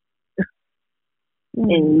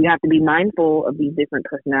 And you have to be mindful of these different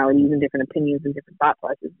personalities and different opinions and different thought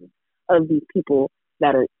processes of these people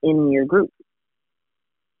that are in your group.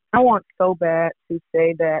 I want so bad to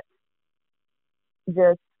say that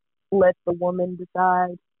just let the woman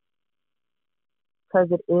decide because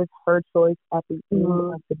it is her choice at the end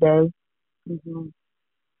of the day.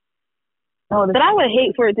 But I would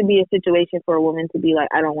hate for it to be a situation for a woman to be like,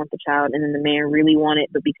 I don't want the child, and then the man really want it,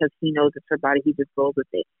 but because he knows it's her body, he just goes with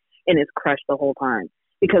it, and it's crushed the whole time.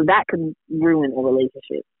 Because that could ruin a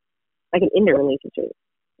relationship. Like, an end a relationship.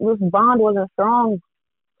 This bond wasn't strong.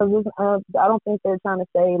 Because I don't think they're trying to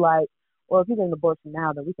say, like, well, if you get an abortion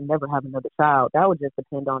now, then we can never have another child. That would just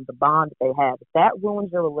depend on the bond that they have. If that ruins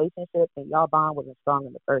your relationship, then y'all bond wasn't strong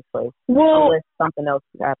in the first place. Well, unless something else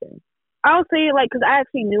happens. I'll say it because I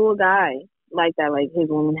actually knew a guy like that. Like, his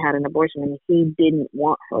woman had an abortion and he didn't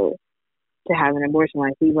want her to have an abortion.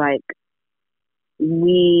 Like, he's like,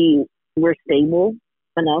 we were stable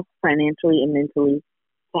enough financially and mentally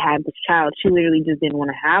to have this child. She literally just didn't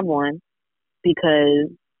want to have one because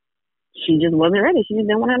she just wasn't ready. She just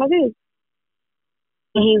didn't want to have no kids.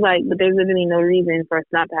 And he's like, but there's literally no reason for us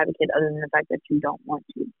not to have a kid other than the fact that you don't want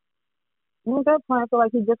to. And at that point, I feel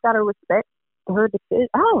like he just got to respect her decision.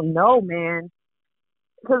 I don't know, man.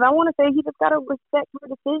 Because I want to say he just got to respect her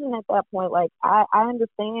decision at that point. Like, I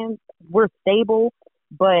understand we're stable,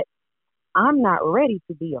 but I'm not ready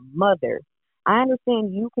to be a mother. I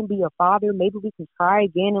understand you can be a father. Maybe we can try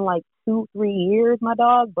again in like 2-3 years, my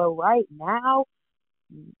dog. But right now,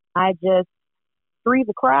 I just freeze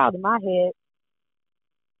a crowd in my head.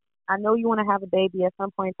 I know you want to have a baby at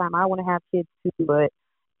some point in time. I want to have kids too, but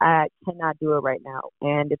I cannot do it right now.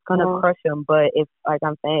 And it's going to crush him. But if, like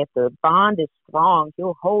I'm saying, if the bond is strong,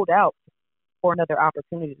 he'll hold out for another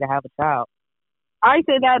opportunity to have a child. I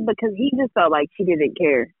say that because he just felt like she didn't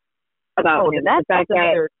care about him. That's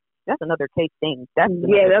another case thing. That's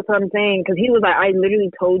what I'm saying. Because he was like, I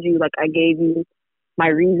literally told you, like, I gave you my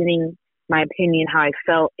reasoning, my opinion, how I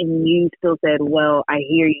felt, and you still said, well, I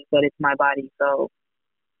hear you, but it's my body, so.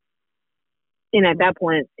 And at that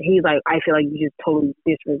point, he's like, I feel like you just totally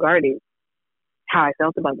disregarded how I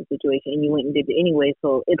felt about the situation, and you went and did it anyway.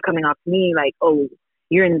 So it's coming off to me like, oh,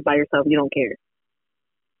 you're in this by yourself. You don't care.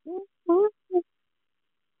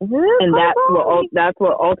 And that's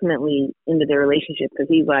what ultimately ended their relationship, because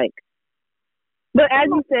he's like, but as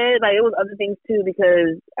you said, like, it was other things too,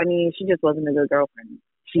 because I mean, she just wasn't a good girlfriend.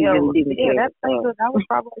 She really didn't care. That was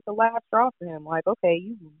probably the last straw for him. Like, okay,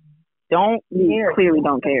 you don't care. Clearly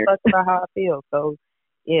don't care. That's about how I feel. So,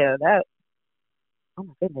 yeah, oh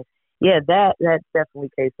my goodness. Yeah, that's definitely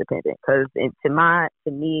case dependent. Because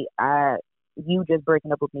to me, you just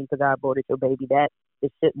breaking up with me because I aborted your baby,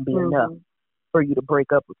 it shouldn't be enough for you to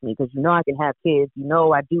break up with me. Because you know I can have kids. You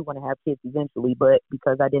know I do want to have kids eventually, but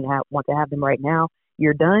because I didn't want to have them right now,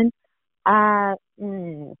 you're done.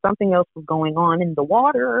 Something else was going on in the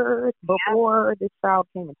water before this child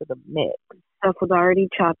came into the mix. Stuff was already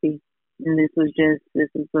choppy. And this is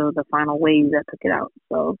the final wave that took it out.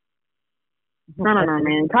 So, I don't know,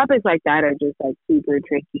 man. Topics like that are just, like, super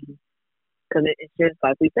tricky. Because it's just,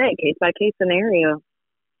 like we said, case-by-case scenario.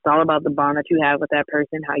 It's all about the bond that you have with that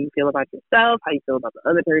person, how you feel about yourself, how you feel about the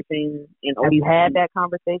other person. And have you had that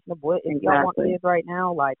conversation of what if y'all want kids right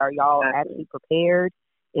now? Like, are y'all actually prepared?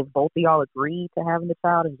 If both of y'all agree to having the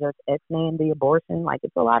child and just X-name the abortion? Like,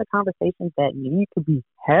 it's a lot of conversations that need to be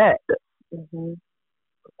had. Mm-hmm.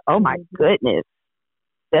 Oh my goodness.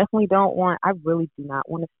 Definitely I really do not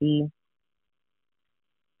want to see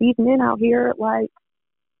these men out here, like,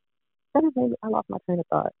 I lost my train of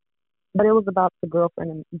thought. But it was about the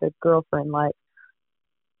girlfriend, like,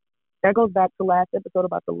 that goes back to last episode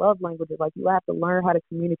about the love languages. Like, you have to learn how to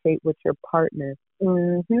communicate with your partner.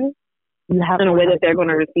 Mm-hmm. You have in a way that they're going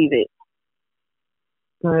to receive it.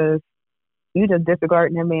 Because you just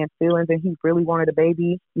disregarding that man's feelings and he really wanted a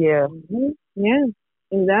baby. Yeah. Mm-hmm. Yeah.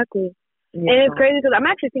 Exactly. Yeah. And it's crazy because I'm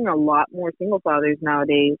actually seeing a lot more single fathers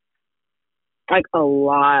nowadays. Like, a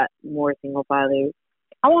lot more single fathers.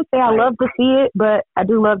 I won't say I love to see it, but I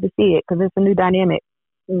do love to see it because it's a new dynamic.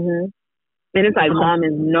 Mm-hmm. And it's like mom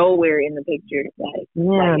is nowhere in the picture. Like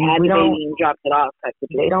had the baby and dropped it off type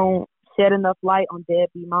situation. They don't shed enough light on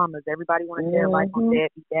deadbeat mamas. Everybody wants to shed light on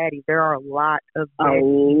deadbeat daddies. There are a lot of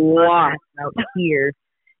deadbeat out here.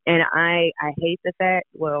 And I hate the fact,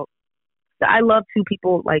 I love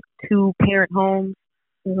two parent homes,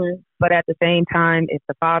 but at the same time, if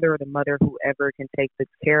the father or the mother, whoever can take the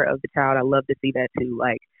care of the child, I love to see that too.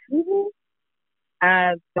 Like,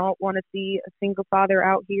 I don't want to see a single father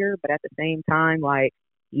out here, but at the same time, like,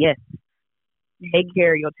 yes, take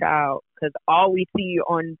care of your child, because all we see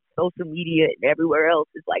on social media and everywhere else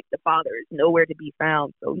is like the father is nowhere to be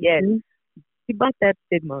found. So yes, debunk that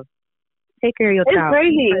stigma. Take care of your child. It's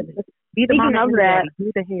crazy. Be the mom of that.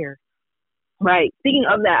 Do the hair. Right. Speaking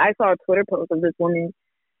of that, I saw a Twitter post of this woman.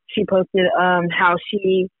 She posted how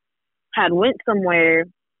she had went somewhere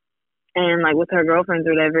and, like, with her girlfriends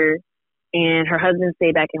or whatever, and her husband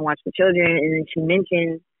stayed back and watched the children, and then she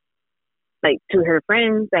mentioned, like, to her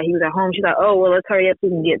friends that he was at home. She's like, oh, well, let's hurry up so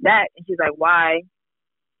we can get back. And she's like, why?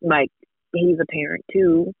 Like, he's a parent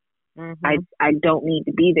too. I don't need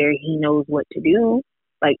to be there. He knows what to do.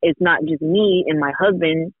 Like, it's not just me and my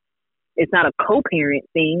husband. It's not a co-parent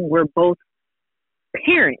thing. We're both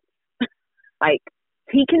parents. Like,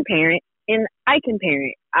 he can parent and I can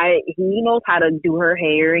parent. He knows how to do her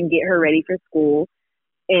hair and get her ready for school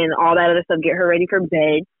and all that other stuff, get her ready for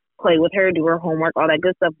bed, play with her, do her homework, all that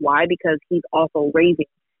good stuff. Why? Because he's also raising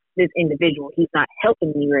this individual. He's not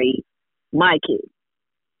helping me raise my kid.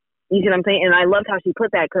 You see what I'm saying? And I loved how she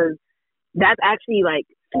put that, because that's actually like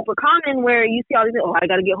super common, where you see all these, I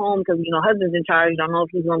got to get home because, husband's in charge. I don't know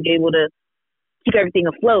if he's going to be able to keep everything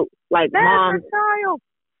afloat. Like, that's mom. child.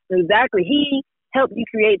 Exactly. He helped you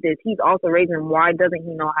create this. He's also raising him. Why doesn't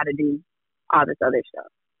he know how to do all this other stuff?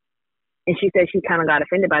 And she said she kind of got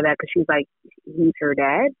offended by that, because she was like, he's her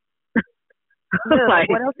dad? Yeah, like,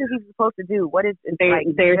 what else is he supposed to do? What is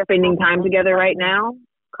they're spending time together right now?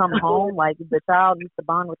 Come home, like the child needs to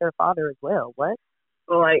bond with their father as well. What?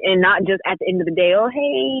 Like, and not just at the end of the day,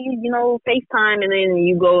 hey, FaceTime, and then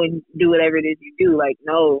you go and do whatever it is you do. Like,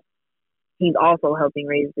 no, he's also helping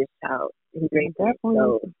raise this child. He's raising definitely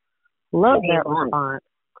so love that response,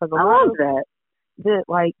 because I love that.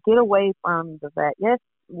 Like, get away from the fact, yes,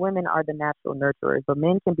 women are the natural nurturers, but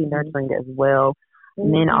men can be nurturing as well.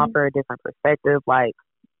 Mm-hmm. Men offer a different perspective. Like,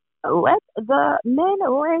 let the men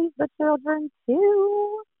raise the children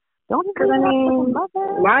too. Don't you? Because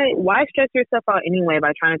why stress yourself out anyway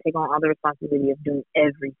by trying to take on all the responsibility of doing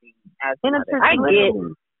everything as a mother? I get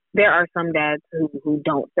there are some dads who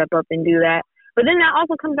don't step up and do that, but then that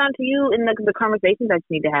also comes down to you and the conversations that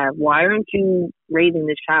you need to have. Why aren't you raising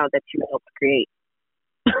this child that you helped create?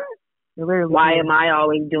 Why am I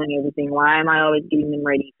always doing everything? Why am I always getting them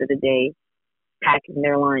ready for the day, packing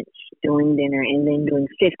their lunch, doing dinner, and then doing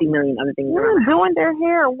 50 million other things? Doing their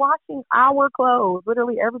hair, washing our clothes.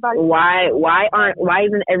 Literally everybody. Why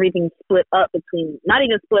isn't everything split up between? Not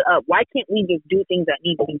even split up. Why can't we just do things that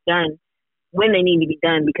need to be done when they need to be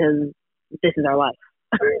done? Because this is our life.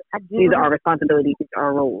 These are our responsibilities. These are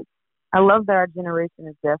our roles. I love that our generation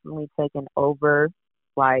is definitely taking over,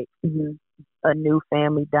 like, a new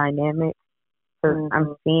family dynamic. Because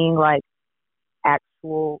I'm seeing, like,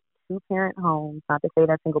 actual two-parent homes. Not to say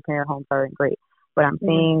that single-parent homes aren't great, but I'm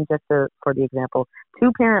seeing, for the example,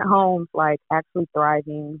 two-parent homes, like, actually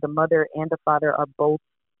thriving. The mother and the father are both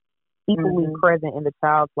equally present in the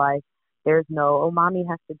child's life. There's no, mommy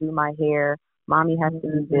has to do my hair, mommy has to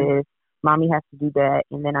do this, mommy has to do that,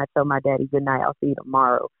 and then I tell my daddy good night, I'll see you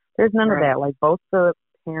tomorrow. There's none of that. Like, both the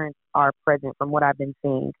parents are present from what I've been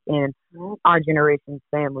seeing in our generation's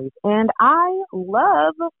families. And I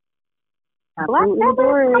love Black families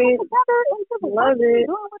coming together and just doing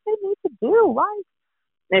what they need to do.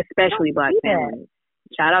 Like, especially Black families.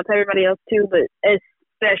 Shout out to everybody else too, but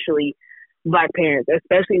especially Black parents,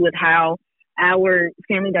 especially with how our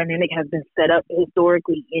family dynamic has been set up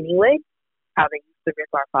historically anyway, how they used to rip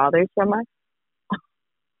our fathers from us.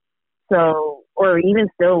 So, or even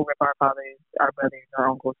still rip our fathers, our brothers, our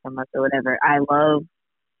uncles from us or whatever. I love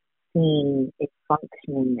seeing a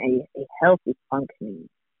healthy, functioning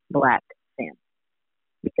Black family.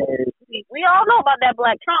 Because we all know about that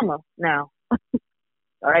Black trauma now.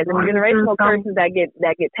 All right, the generational curses that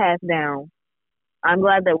get passed down. I'm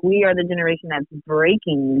glad that we are the generation that's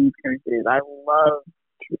breaking these curses. I love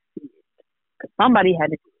to see it. Because somebody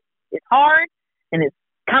had to do it. It's hard, and it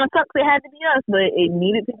kind of sucks it had to be us, but it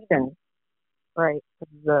needed to be done. Right.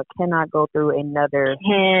 Cannot go through another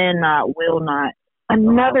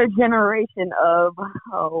generation of,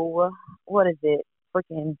 what is it?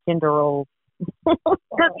 Freaking gender roles.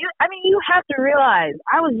 Because, you have to realize,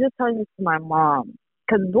 I was just telling this to my mom,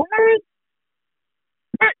 because boomers,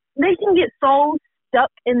 they can get so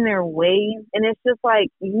stuck in their ways, and it's just like,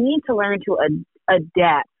 you need to learn to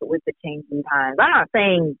adapt with the changing times. I'm not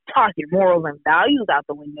saying toss your morals and values out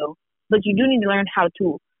the window, but you do need to learn how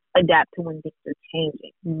to adapt to when things are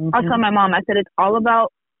changing. I was telling my mom, I said, it's all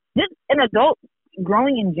about, just an adult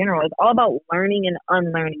growing in general, it's all about learning and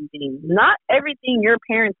unlearning things. Not everything your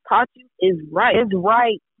parents taught you is right.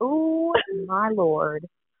 Ooh, my Lord.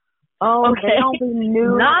 Oh, okay.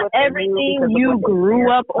 Not everything you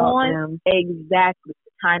grew up on, exactly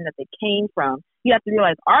the time that they came from. You have to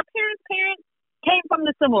realize our parents came from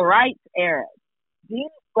the civil rights era.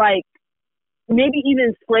 Like, maybe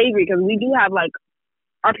even slavery, because we do have, like,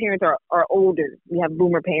 our parents are older. We have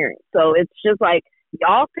boomer parents. So it's just like,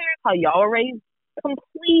 y'all's parents, how y'all were raised,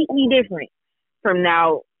 completely different from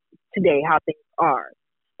now, today, how things are.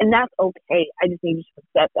 And that's okay. I just need you to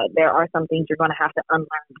accept that there are some things you're going to have to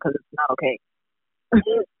unlearn because it's not okay.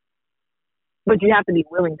 But you have to be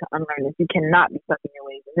willing to unlearn this. You cannot be stuck in your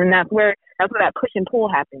ways. And then that's where that push and pull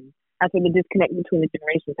happens. That's where the disconnect between the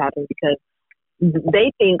generations happens, because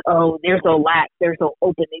they think, oh, they're so lax, they're so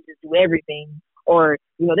open, they just do everything. Or,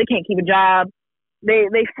 they can't keep a job.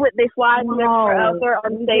 They fly from they're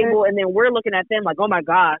unstable, and then we're looking at them like, oh my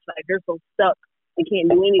gosh, like they're so stuck. They can't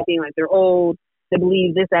do anything. Like they're old. They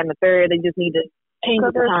believe this, that, and the third. They just need to change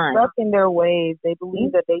the time. They're stuck in their ways. They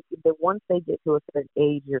believe that once they get to a certain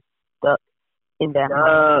age, you're stuck in that.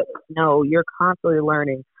 No, you're constantly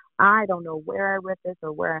learning. I don't know where I read this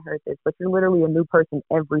or where I heard this, but you're literally a new person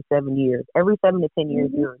every 7 years. Every 7 to 10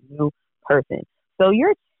 years, you're a new person. So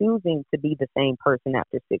you're choosing to be the same person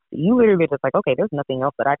after 60. You literally just like, okay, there's nothing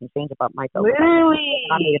else that I can change about myself. Literally,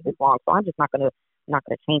 I made it this long, so I'm just not gonna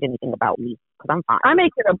change anything about me because I'm fine. I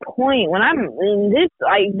make it a point when I'm in this.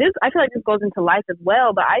 I feel like this goes into life as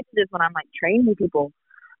well, but I do this when I'm like training people.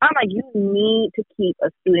 I'm like, you need to keep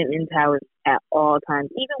a student mentality at all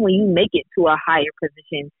times, even when you make it to a higher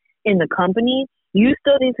position in the company. You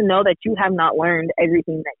still need to know that you have not learned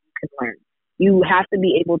everything that you can learn. You have to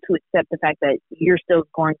be able to accept the fact that you're still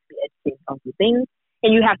going to be educated on some things,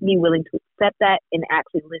 and you have to be willing to accept that and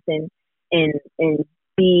actually listen and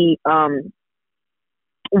be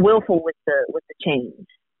willful with the change,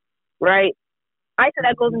 right? I said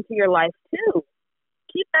that goes into your life too.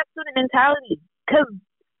 Keep that student mentality because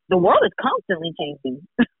the world is constantly changing.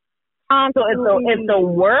 So if the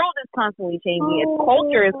world is constantly changing, if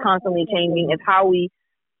culture is constantly changing, if how we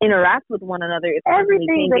interact with one another is constantly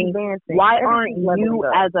changing, advancing. Why aren't you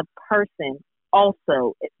as a person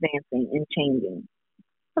also advancing and changing?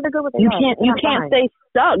 You can't stay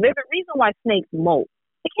stuck. There's a reason why snakes molt.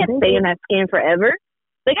 They can't stay in that skin forever.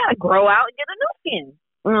 They gotta grow out and get a new skin.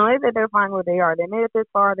 No, they said they're fine where they are. They made it this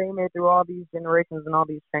far. They made it through all these generations and all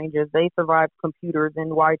these changes. They survived computers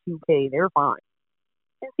and Y2K. They're fine.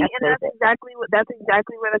 And see, and that's exactly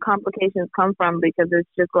where the complications come from, because it's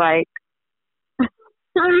just like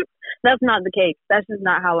that's not the case. That's just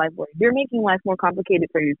not how life works. You're making life more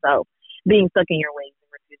complicated for yourself, being stuck in your ways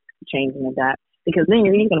and refusing to change and adapt, because then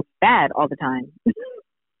you're gonna be bad all the time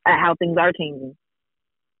at how things are changing.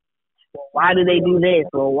 Well, why do they do this?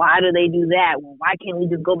 Well, why do they do that? Well, why can't we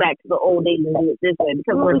just go back to the old days and do it this way?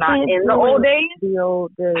 Because we're not in the old days? The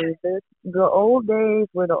old days. The old days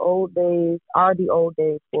were the old days are the old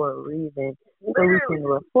days for a reason. So we can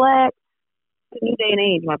reflect. New day and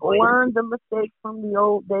age, my boy. Learn the mistakes from the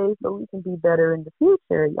old days so we can be better in the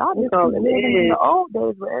future. Y'all just living in the old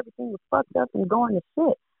days where everything was fucked up and going to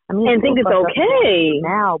shit. I mean, and think it's okay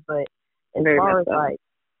now, but as far as like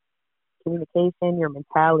communication, your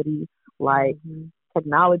mentality, like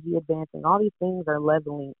technology advancing, all these things are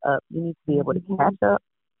leveling up. You need to be able to catch up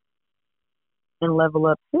and level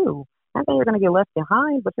up too. I think you're going to get left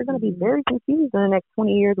behind, but you're going to be very confused in the next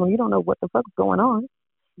 20 years when you don't know what the fuck's going on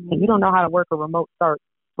and you don't know how to work a remote start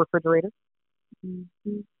refrigerator. It's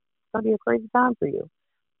going to be a crazy time for you.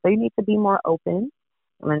 So you need to be more open.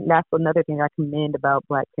 And that's another thing I commend about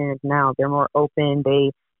Black parents now. They're more open.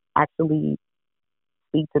 They actually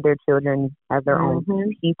speak to their children as their own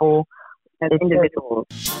people, as individuals.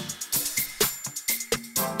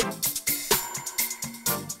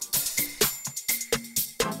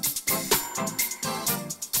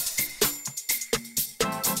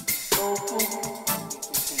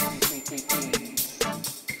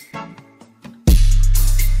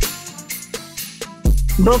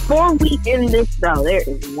 Before we end this, though, there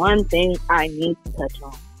is one thing I need to touch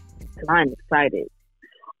on, because I'm excited.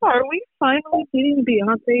 Are we finally getting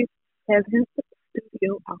Beyonce as his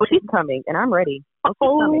studio? Oh, she's coming, and I'm ready.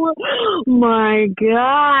 Oh my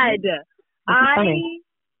God. I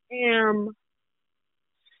am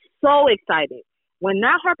so excited. When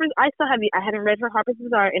that I hadn't read her Harper's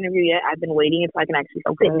Bazaar interview yet. I've been waiting until I can actually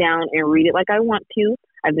sit down and read it like I want to.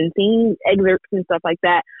 I've been seeing excerpts and stuff like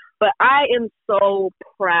that. But I am so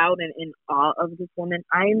proud and in awe of this woman.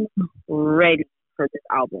 I'm ready for this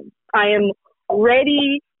album. I am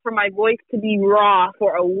ready for my voice to be raw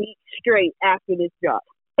for a week straight after this drop.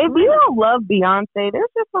 If you don't love Beyonce,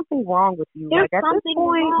 there's just something wrong with you. There's like at this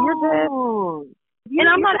point, wrong. And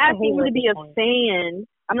I'm not asking you to be a fan.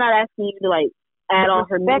 I'm not asking you to like add all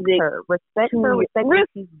her music. Respect her.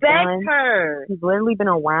 She's literally been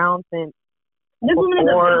around since this woman is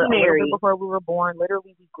a visionary. Before we were born.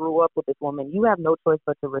 Literally, we grew up with this woman. You have no choice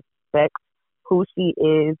but to respect who she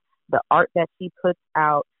is, the art that she puts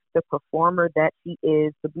out, the performer that she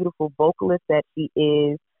is, the beautiful vocalist that she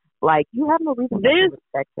is. Like, you have no reason to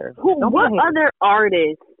respect her. What other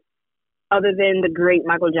artist, other than the great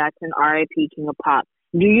Michael Jackson, R.I.P. King of Pop,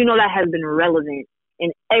 do you know that has been relevant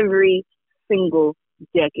in every single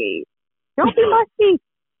decade? Don't be musty.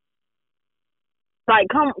 Like,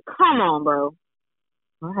 come on, bro.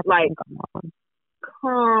 Like,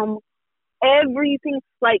 everything.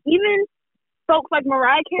 Like, even folks like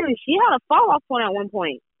Mariah Carey, she had a fall off point at one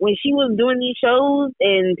point. when she was doing these shows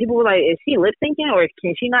and people were like, is she lip syncing or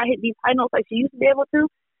can she not hit these high notes like she used to be able to?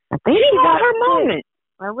 I think she got her moment.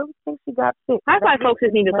 I really think she got sick. That's why folks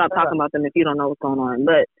just need to stop talking about them if you don't know what's going on.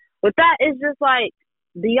 But with that, it's just like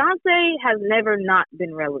Beyonce has never not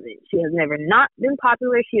been relevant. She has never not been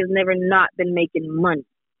popular. She has never not been making money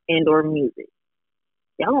and or music.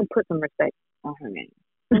 Y'all gonna put some respect on her name.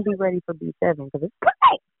 And be ready for B7 because it's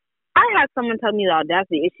great. I had someone tell me the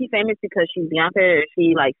audacity. Is she famous because she's Beyonce or is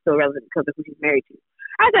she like still relevant because of who she's married to?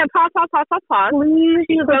 I said, pause. Please,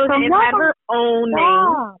 she was relevant and had her own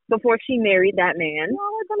name before she married that man.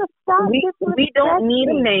 We don't need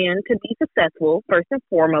a man to be successful, first and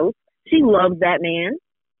foremost. She loves that man.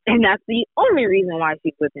 And that's the only reason why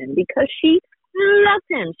she's with him, because she loves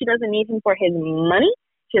him. She doesn't need him for his money.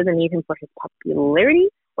 She doesn't need him for his popularity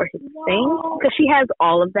or his fame, because she has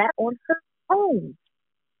all of that on her own.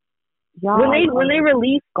 When they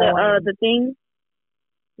released the thing,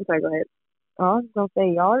 I'm sorry, go ahead. I was going to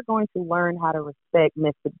say, y'all are going to learn how to respect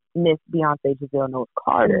Miss Beyonce Giselle Knowles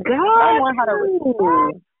Carter. God, learn how to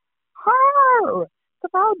respect her.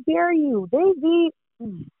 Because how dare you?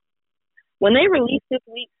 When they released this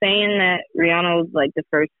week saying that Rihanna was like the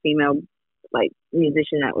first female like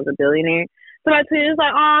musician that was a billionaire, so I tweeted, it's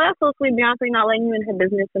like, oh, that's so sweet, Beyonce not letting you in her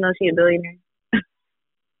business to know she's a billionaire.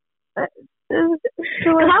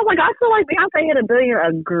 Because I was like, I feel like Beyonce hit $1 billion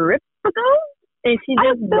a grip ago, and she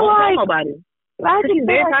just don't tell nobody. She's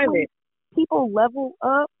very private. People level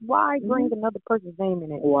up. Why bring another person's name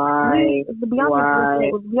in it? Why?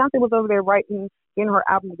 Beyonce was over there writing, getting her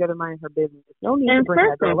album together, minding her business. No need to bring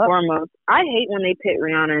that girl up. And first and foremost, I hate when they pit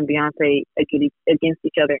Rihanna and Beyonce against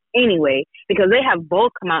each other anyway, because they have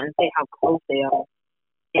both come out and say how close they are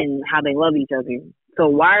and how they love each other. So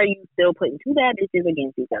why are you still putting two bad bitches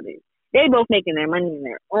against each other? They both making their money in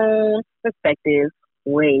their own respective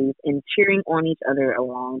ways and cheering on each other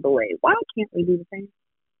along the way. Why can't we do the same?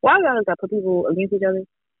 Why we always got to put people against each other?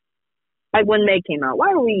 Like when Meg came out, why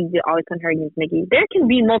are we always putting her against Nicki? There can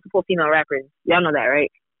be multiple female rappers. Y'all know that,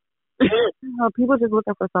 right? People just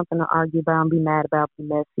looking for something to argue about and be mad about, be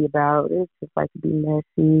messy about. It's just like to be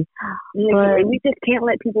messy. But we just can't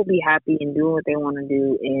let people be happy and do what they want to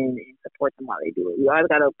do and support them while they do it. You always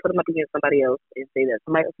got to put them up against somebody else and say that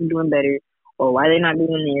somebody else is doing better, or why they not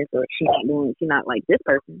doing this, or she's not like this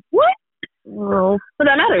person. What? Well, so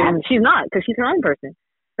that matters. She's not, because she's her own person.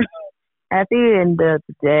 At the end of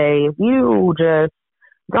the day, if you just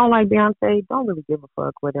don't like Beyonce, don't really give a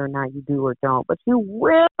fuck whether or not you do or don't. But you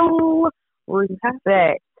will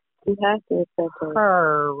respect. You have to respect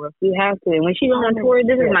her. You have to. When she goes on tour,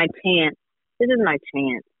 this is my chance. This is my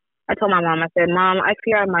chance. I told my mom, I said, Mom, I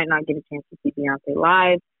fear I might not get a chance to see Beyonce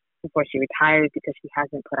live before she retires because she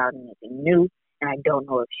hasn't put out anything new, and I don't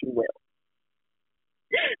know if she will.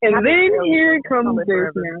 And then here comes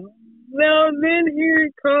this now. Well, then here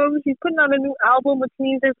it comes. She's putting out a new album, which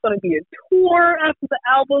means there's going to be a tour after the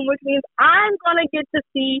album, which means I'm going to get to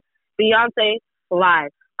see Beyonce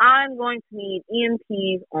live. I'm going to need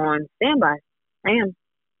EMTs on standby. I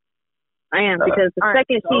am, because the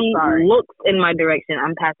second she looks in my direction,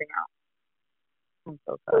 I'm passing out. I'm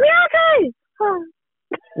so sorry. Beyonce!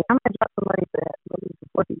 I'm going to drop some money for that.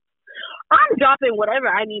 I'm dropping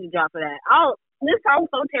whatever I need to drop for that. This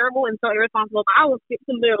sounds so terrible and so irresponsible, but I will skip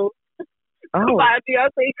the middle. By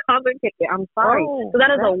Beyonce concert ticket. I'm sorry. So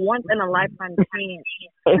that is a once in a lifetime chance.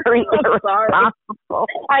 Very sorry.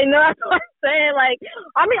 I know that's what I'm saying. Like,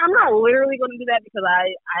 I mean, I'm not literally going to do that because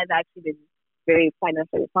I've actually been very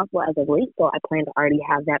financially responsible as of late. So I plan to already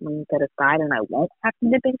have that money set aside, and I won't have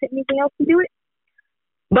to dip into anything else to do it.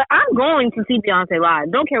 But I'm going to see Beyonce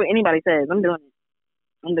live. Don't care what anybody says. I'm doing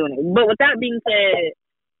it. But with that being said,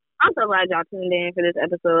 I'm so glad y'all tuned in for this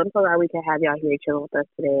episode. I'm so glad we can have y'all here chilling with us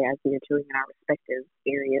today as we are chilling in our respective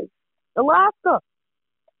areas. Alaska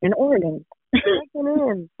and Oregon. Checking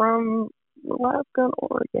in from Alaska and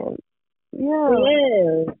Oregon.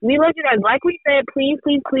 Yeah. We love you guys. Like we said, please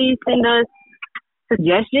send us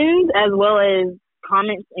suggestions as well as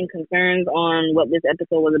comments and concerns on what this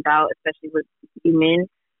episode was about, especially with you men.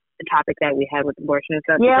 The topic that we had with abortion and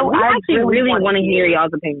stuff. Yeah, I actually really want to hear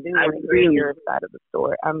y'all's opinion. I really hear the side of the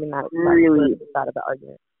story. I mean, not really the side of the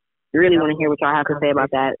argument. Really want to hear what y'all have to say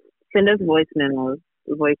about that. Send us voice memos,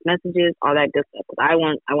 voice messages, all that good stuff. I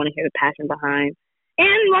want to hear the passion behind,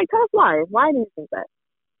 and like tell us why. Why do you think that?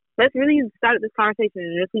 Let's really start this conversation,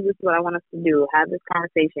 and this is what I want us to do. Have this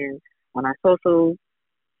conversation on our socials.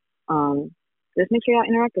 Just make sure y'all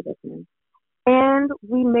interact with us, man. And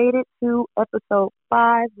we made it to episode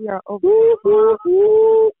 5. We are over.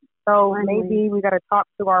 So maybe we got to talk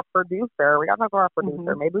to our producer.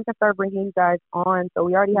 Maybe we can start bringing you guys on. So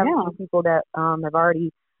we already have a few people that have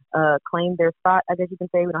already claim their spot. I guess you can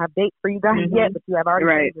say we don't have dates for you guys yet, but you have already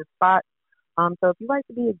claimed your spot. So if you'd like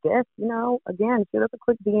to be a guest, again, shoot us a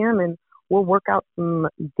quick DM and we'll work out some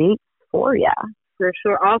dates for ya. For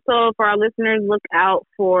sure. Also, for our listeners, look out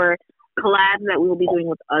for collabs that we will be doing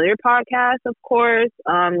with other podcasts, of course.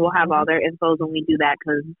 We'll have all their infos when we do that,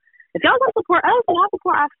 because if y'all want to support us, y'all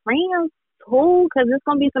support our friends too, because there's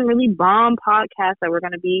going to be some really bomb podcasts that we're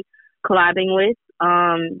going to be collabing with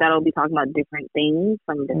that'll be talking about different things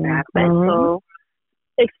from different aspects. So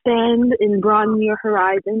expand and broaden your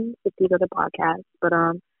horizons with these other podcasts. But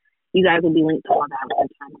you guys will be linked to all that when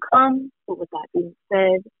the time comes. But with that being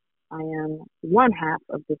said, I am one half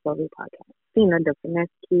of this lovely podcast, Cena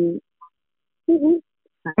Defineski.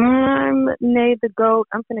 I'm Nay the Goat.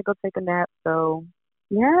 I'm finna go take a nap. So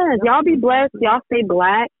yes, y'all be blessed. Y'all stay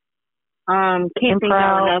black. Can't thank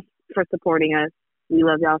y'all enough for supporting us. We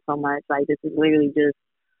love y'all so much. Like, this is literally just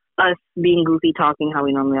us being goofy, talking how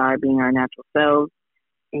we normally are, being our natural selves,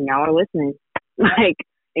 and y'all are listening. And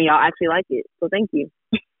y'all actually like it. So thank you.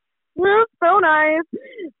 So nice.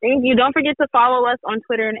 Thank you. Don't forget to follow us on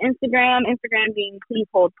Twitter and Instagram. Instagram being Please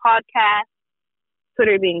Hold Podcast.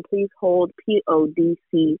 Twitter being Please Hold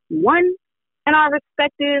PODC1. And our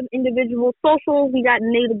respective individual socials. We got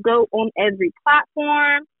Nay the Goat on every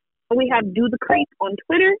platform. We have Do the Creep on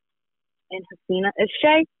Twitter and Hasina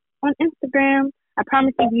Ashay on Instagram. I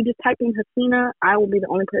promise you, if you just type in Hasina, I will be the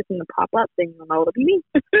only person to pop up, then you'll know it'll be me.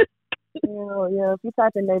 Yeah, if you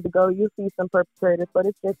type in Nay the Goat, you'll see some perpetrators, but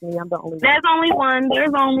it's just me. I'm the only one.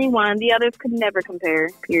 There's only one. The others could never compare,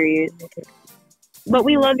 period. But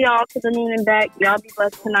we love y'all to the moon and back. Y'all be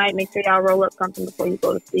blessed tonight. Make sure y'all roll up something before you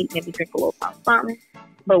go to sleep. Maybe drink a little something.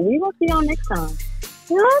 But we will see y'all next time.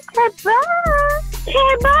 Okay, bye.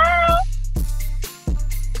 Okay, bye.